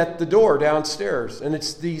somebody's at the door downstairs. And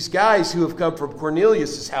it's these guys who have come from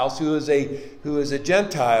Cornelius' house, who is a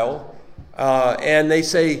Gentile, and they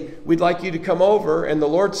say, we'd like you to come over. And the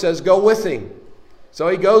Lord says, go with him. So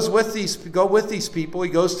he goes with these people. He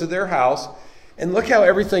goes to their house. And look how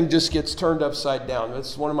everything just gets turned upside down.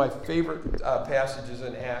 That's one of my favorite passages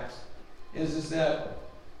in Acts, is that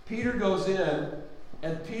Peter goes in,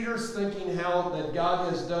 and Peter's thinking how that God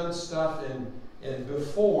has done stuff in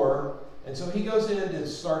before. And so he goes in and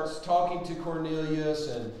starts talking to Cornelius,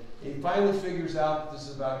 and he finally figures out that this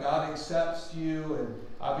is about God accepts you. And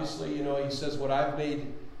obviously, he says, what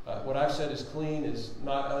I've said is clean is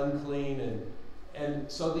not unclean. And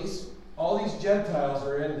so all these Gentiles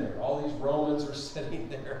are in there. All these Romans are sitting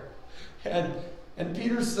there. And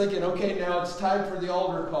Peter's thinking, okay, now it's time for the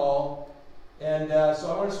altar call. And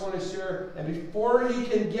so I just want to share. And before he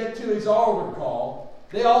can get to his altar call,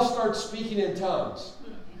 they all start speaking in tongues.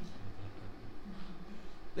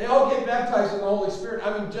 They all get baptized in the Holy Spirit.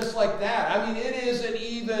 I mean, just like that. It isn't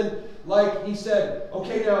even like he said,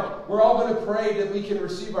 okay, now we're all going to pray that we can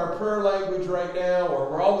receive our prayer language right now, or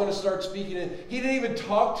we're all going to start speaking in. He didn't even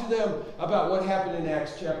talk to them about what happened in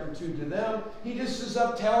Acts chapter 2 to them. He just is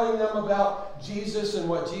up telling them about Jesus and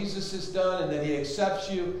what Jesus has done and that he accepts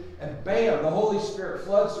you. And bam, the Holy Spirit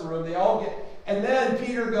floods the room. They all get, and then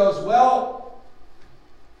Peter goes, well,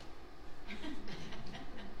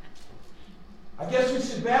 I guess we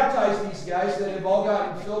should baptize these guys that have all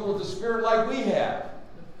gotten filled with the Spirit like we have.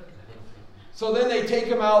 So then they take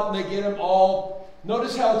them out and they get them all.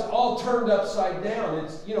 Notice how it's all turned upside down.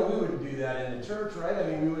 It's, we wouldn't do that in the church, right?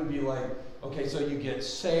 We wouldn't be like, okay, so you get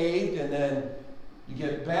saved and then you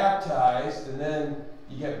get baptized and then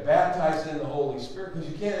you get baptized in the Holy Spirit, because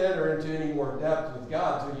you can't enter into any more depth with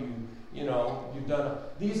God until you've done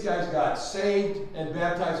it. These guys got saved and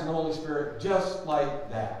baptized in the Holy Spirit just like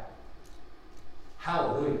that.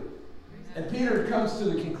 Hallelujah. And Peter comes to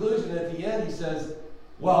the conclusion at the end. He says,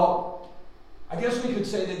 well, I guess we could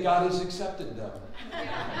say that God has accepted them.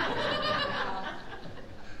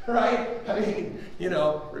 Right?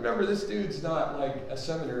 Remember, this dude's not like a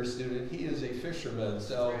seminary student. He is a fisherman.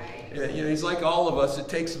 So, he's like all of us. It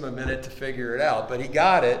takes him a minute to figure it out. But he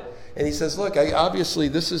got it. And he says, look, obviously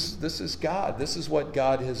this is God. This is what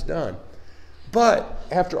God has done. But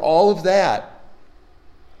after all of that,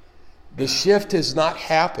 the shift has not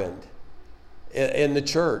happened in the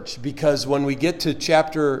church, because when we look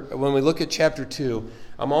at chapter 2,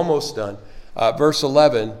 I'm almost done. Verse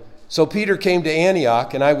 11, so Peter came to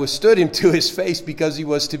Antioch, and I withstood him to his face because he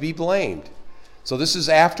was to be blamed. So this is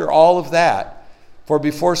after all of that. For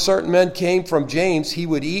before certain men came from James, he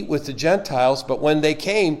would eat with the Gentiles, but when they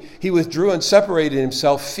came, he withdrew and separated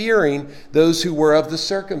himself, fearing those who were of the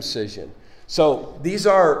circumcision. So these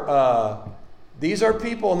are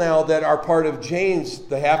people now that are part of James,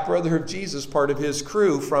 the half-brother of Jesus, part of his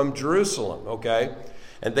crew from Jerusalem, okay?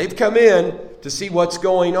 And they've come in to see what's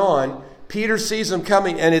going on. Peter sees them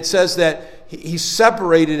coming, and it says that he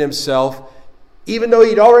separated himself, even though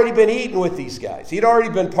he'd already been eating with these guys. He'd already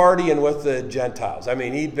been partying with the Gentiles. I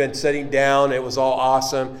mean, he'd been sitting down. It was all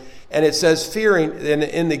awesome. And it says fearing, and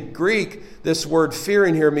in the Greek, this word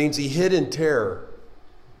fearing here means he hid in terror.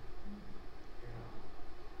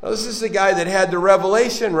 Now, this is the guy that had the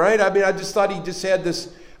revelation, right? I mean, I just thought he just had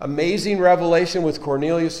this amazing revelation with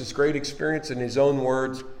Cornelius, this great experience in his own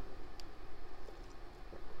words.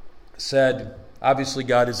 Said, obviously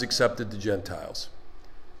God has accepted the Gentiles.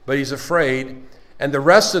 But he's afraid, and the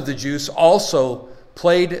rest of the Jews also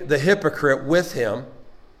played the hypocrite with him.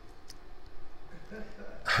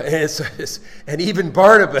 And even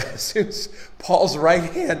Barnabas, who's Paul's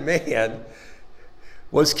right-hand man,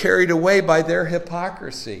 was carried away by their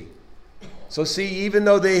hypocrisy. So see, even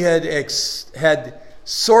though they had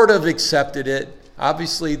sort of accepted it,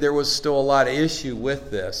 obviously there was still a lot of issue with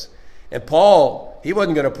this. And Paul, he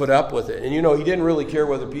wasn't going to put up with it. And he didn't really care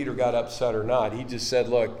whether Peter got upset or not. He just said,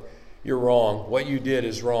 look, you're wrong. What you did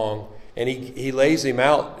is wrong. And he lays him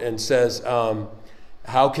out and says,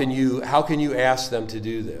 how can you ask them to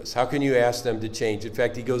do this? How can you ask them to change? In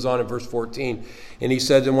fact, he goes on in verse 14, and he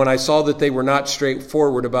says, and when I saw that they were not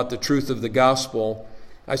straightforward about the truth of the gospel,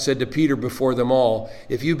 I said to Peter before them all,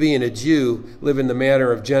 if you being a Jew live in the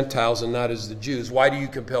manner of Gentiles and not as the Jews, why do you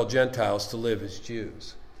compel Gentiles to live as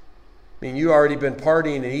Jews? I mean, you already been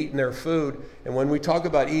partying and eating their food, and when we talk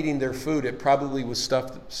about eating their food, it probably was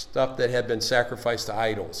stuff that had been sacrificed to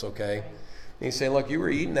idols, okay? And he's saying, look, you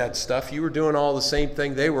were eating that stuff. You were doing all the same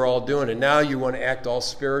thing they were all doing, and now you want to act all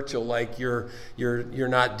spiritual like you're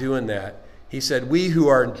not doing that. He said, we who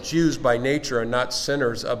are Jews by nature are not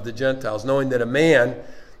sinners of the Gentiles, knowing that a man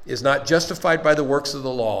is not justified by the works of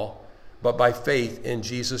the law, but by faith in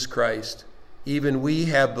Jesus Christ. Even we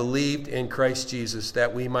have believed in Christ Jesus,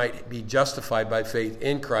 that we might be justified by faith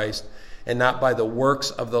in Christ and not by the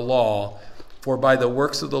works of the law. For by the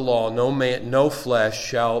works of the law no flesh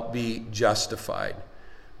shall be justified.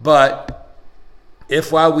 But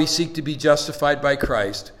if while we seek to be justified by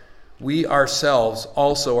Christ, we ourselves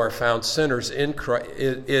also are found sinners in Christ,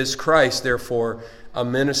 is Christ therefore a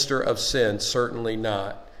minister of sin? Certainly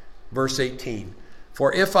not. Verse 18.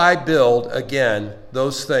 For if I build again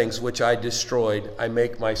those things which I destroyed, I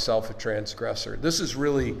make myself a transgressor. This is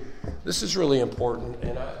really important.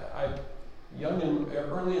 And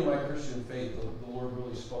early in my Christian faith, the Lord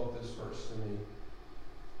really spoke this verse to me.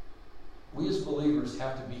 We as believers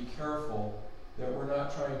have to be careful that we're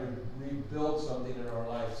not trying to rebuild something in our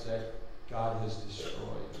lives that God has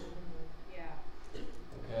destroyed. Yeah.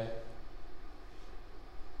 Okay?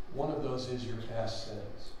 One of those is your past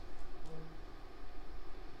sins.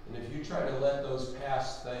 And if you try to let those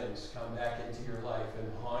past things come back into your life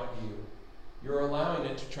and haunt you, you're allowing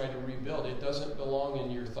it to try to rebuild. It doesn't belong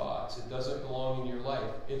in your thoughts. It doesn't belong in your life.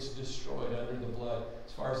 It's destroyed under the blood.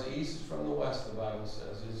 As far as the east is from the west, the Bible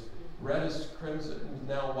says. It's red as crimson,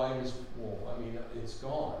 now white as wool. I mean, it's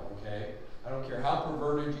gone, okay? I don't care how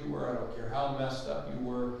perverted you were. I don't care how messed up you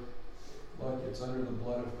were. Look, it's under the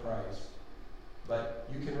blood of Christ. But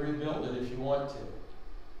you can rebuild it if you want to.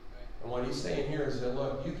 And what he's saying here is that,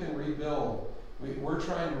 look, you can rebuild. We're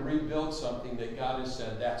trying to rebuild something that God has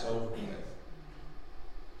said, that's over with.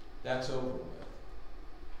 That's over with.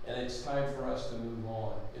 And it's time for us to move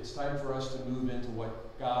on. It's time for us to move into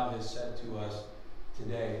what God has said to us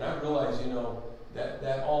today. And I realize,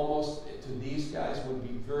 that almost to these guys would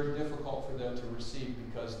be very difficult for them to receive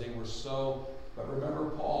because they were so, but remember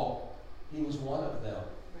Paul, he was one of them.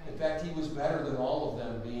 Right. In fact, he was better than all of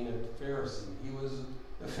them being a Pharisee. He was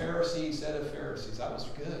the Pharisee said of Pharisees, I was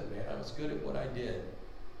good, man. I was good at what I did.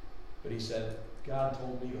 But he said, God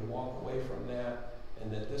told me to walk away from that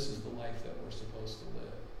and that this is the life that we're supposed to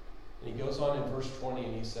live. And he goes on in verse 20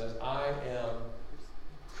 and he says, I am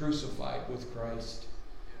crucified with Christ.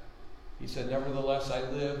 He said, nevertheless I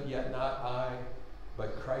live, yet not I,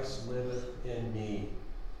 but Christ liveth in me.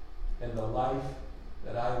 And the life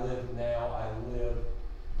that I live now, I live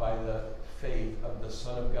by the faith of the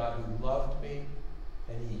Son of God who loved me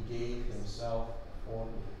and he gave himself for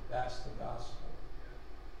me. That's the gospel.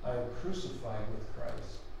 I am crucified with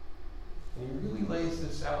Christ. And he really lays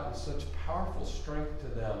this out in such powerful strength to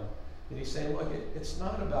them that he's saying, look, it's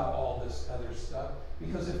not about all this other stuff.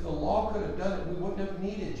 Because if the law could have done it, we wouldn't have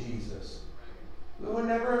needed Jesus. We would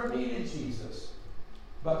never have needed Jesus.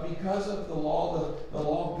 But because of the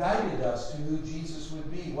law guided us to who Jesus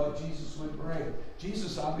would be, what Jesus would bring.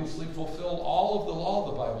 Jesus obviously fulfilled all of the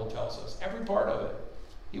law, the Bible tells us. Every part of it.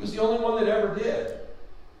 He was the only one that ever did.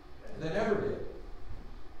 That ever did.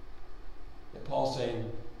 And Paul's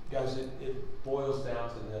saying, guys, it boils down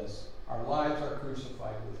to this. Our lives are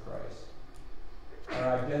crucified with Christ.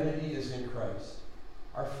 Our identity is in Christ.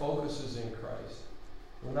 Our focus is in Christ.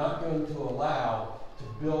 We're not going to allow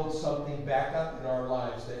to build something back up in our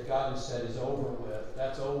lives that God has said is over with.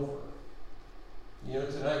 That's over. You know,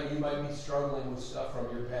 tonight you might be struggling with stuff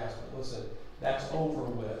from your past, but listen, that's over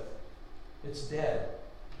with. It's dead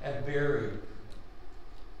and buried.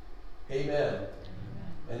 Amen.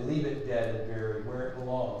 And leave it dead and buried where it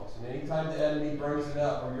belongs. And anytime the enemy brings it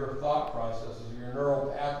up, or your thought processes, or your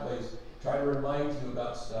neural pathways try to remind you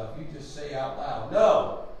about stuff, you just say out loud,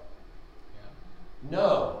 no.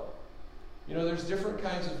 No. You know, there's different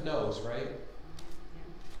kinds of no's, right?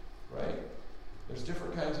 Right? There's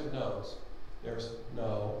different kinds of no's. There's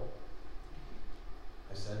no.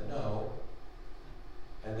 I said no.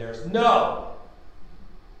 And there's no.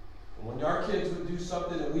 And when our kids would do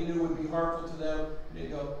something that we knew would be harmful to them,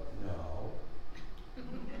 they'd go, no.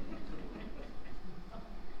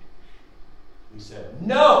 We said,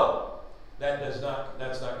 no. That's not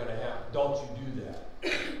going to happen. Don't you do that.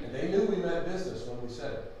 And they knew we meant business when we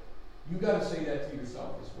said it. You got to say that to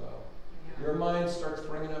yourself as well. Yeah. Your mind starts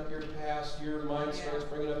bringing up your past. Your mind starts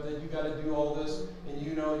bringing up that you got to do all this, and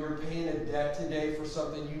you know you're paying a debt today for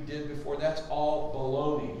something you did before. That's all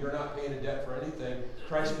baloney. You're not paying a debt for anything.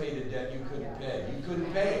 Christ paid a debt you couldn't pay. You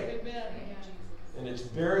couldn't pay it. And it's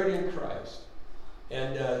buried in Christ.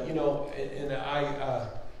 And,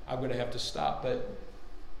 I'm going to have to stop, but,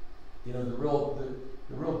 you know, the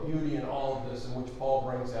real beauty in all of this, and which Paul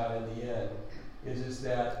brings out in the end, is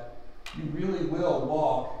that you really will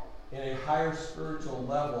walk in a higher spiritual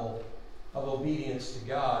level of obedience to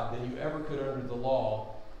God than you ever could under the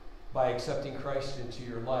law by accepting Christ into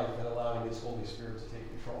your life and allowing His Holy Spirit to take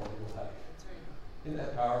control of your life. That's right. Isn't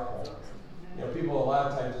that powerful? You know, people a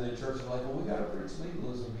lot of times in the church are like, well, we got to preach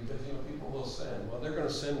legalism because, you know, people will sin. Well, they're going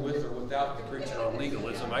to sin with or without the preaching on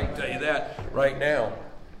legalism. I can tell you that right now.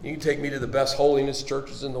 You can take me to the best holiness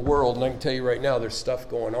churches in the world, and I can tell you right now there's stuff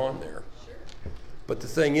going on there. But the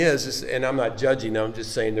thing is, and I'm not judging them, I'm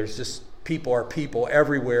just saying there's just people are people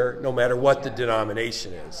everywhere, no matter what the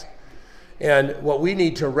denomination is. And what we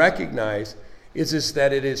need to recognize is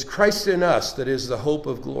that it is Christ in us that is the hope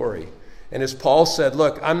of glory. And as Paul said,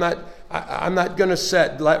 look, I'm not going to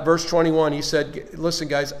set, verse 21, he said, listen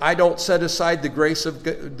guys, I don't set aside the grace of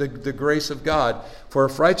the grace of God, for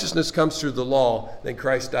if righteousness comes through the law, then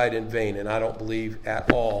Christ died in vain. And I don't believe at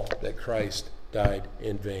all that Christ died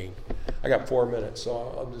in vain. I got 4 minutes, so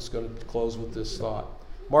I'm just going to close with this thought.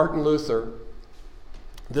 Martin Luther,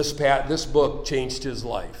 this book changed his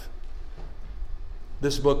life.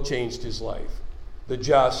 This book changed his life. The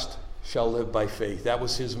just shall live by faith. That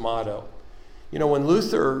was his motto. You know,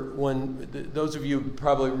 those of you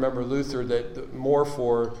probably remember Luther,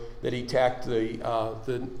 that he tacked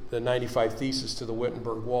the 95 Theses to the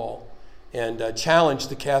Wittenberg Wall and challenged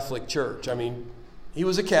the Catholic Church. I mean, he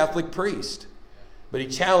was a Catholic priest, but he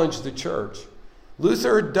challenged the church.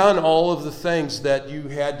 Luther had done all of the things that you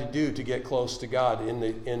had to do to get close to God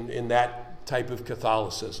in that type of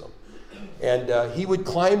Catholicism. And he would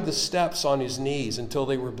climb the steps on his knees until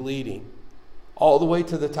they were bleeding, all the way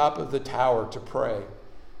to the top of the tower to pray,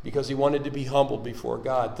 because he wanted to be humble before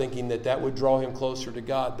God, thinking that would draw him closer to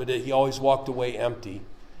God. But he always walked away empty,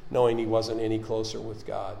 knowing he wasn't any closer with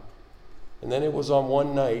God. And then it was on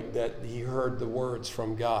one night that he heard the words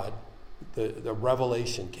from God. The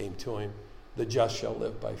revelation came to him. The just shall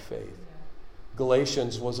live by faith.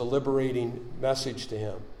 Galatians was a liberating message to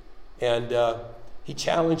him. And he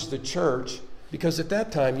challenged the church, because at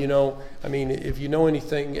that time, you know, I mean, if you know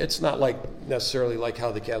anything, it's not necessarily like how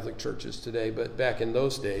the Catholic Church is today, but back in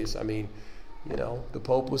those days, I mean, you know, the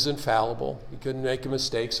Pope was infallible. He couldn't make a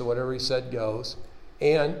mistake, so whatever he said goes.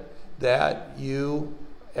 And that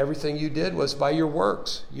everything you did was by your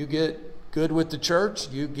works. You get good with the church,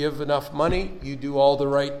 you give enough money, you do all the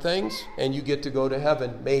right things, and you get to go to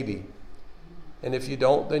heaven, maybe. And if you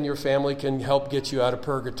don't, then your family can help get you out of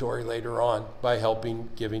purgatory later on by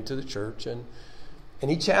giving to the church. And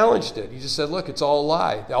he challenged it. He just said, look, it's all a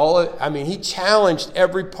lie. He challenged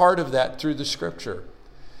every part of that through the Scripture.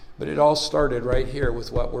 But it all started right here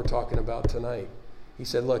with what we're talking about tonight. He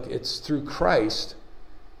said, look, it's through Christ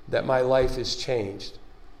that my life is changed.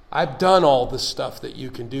 I've done all the stuff that you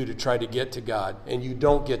can do to try to get to God, and you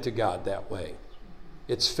don't get to God that way.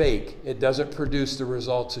 It's fake. It doesn't produce the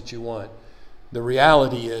results that you want. The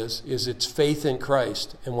reality is it's faith in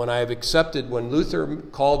Christ. And when Luther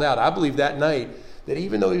called out, I believe that night, that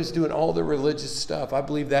even though he was doing all the religious stuff, I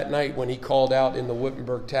believe that night when he called out in the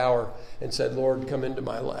Wittenberg Tower and said, Lord, come into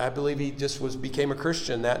my life, I believe he just became a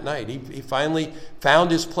Christian that night. He finally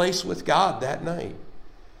found his place with God that night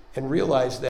and realized that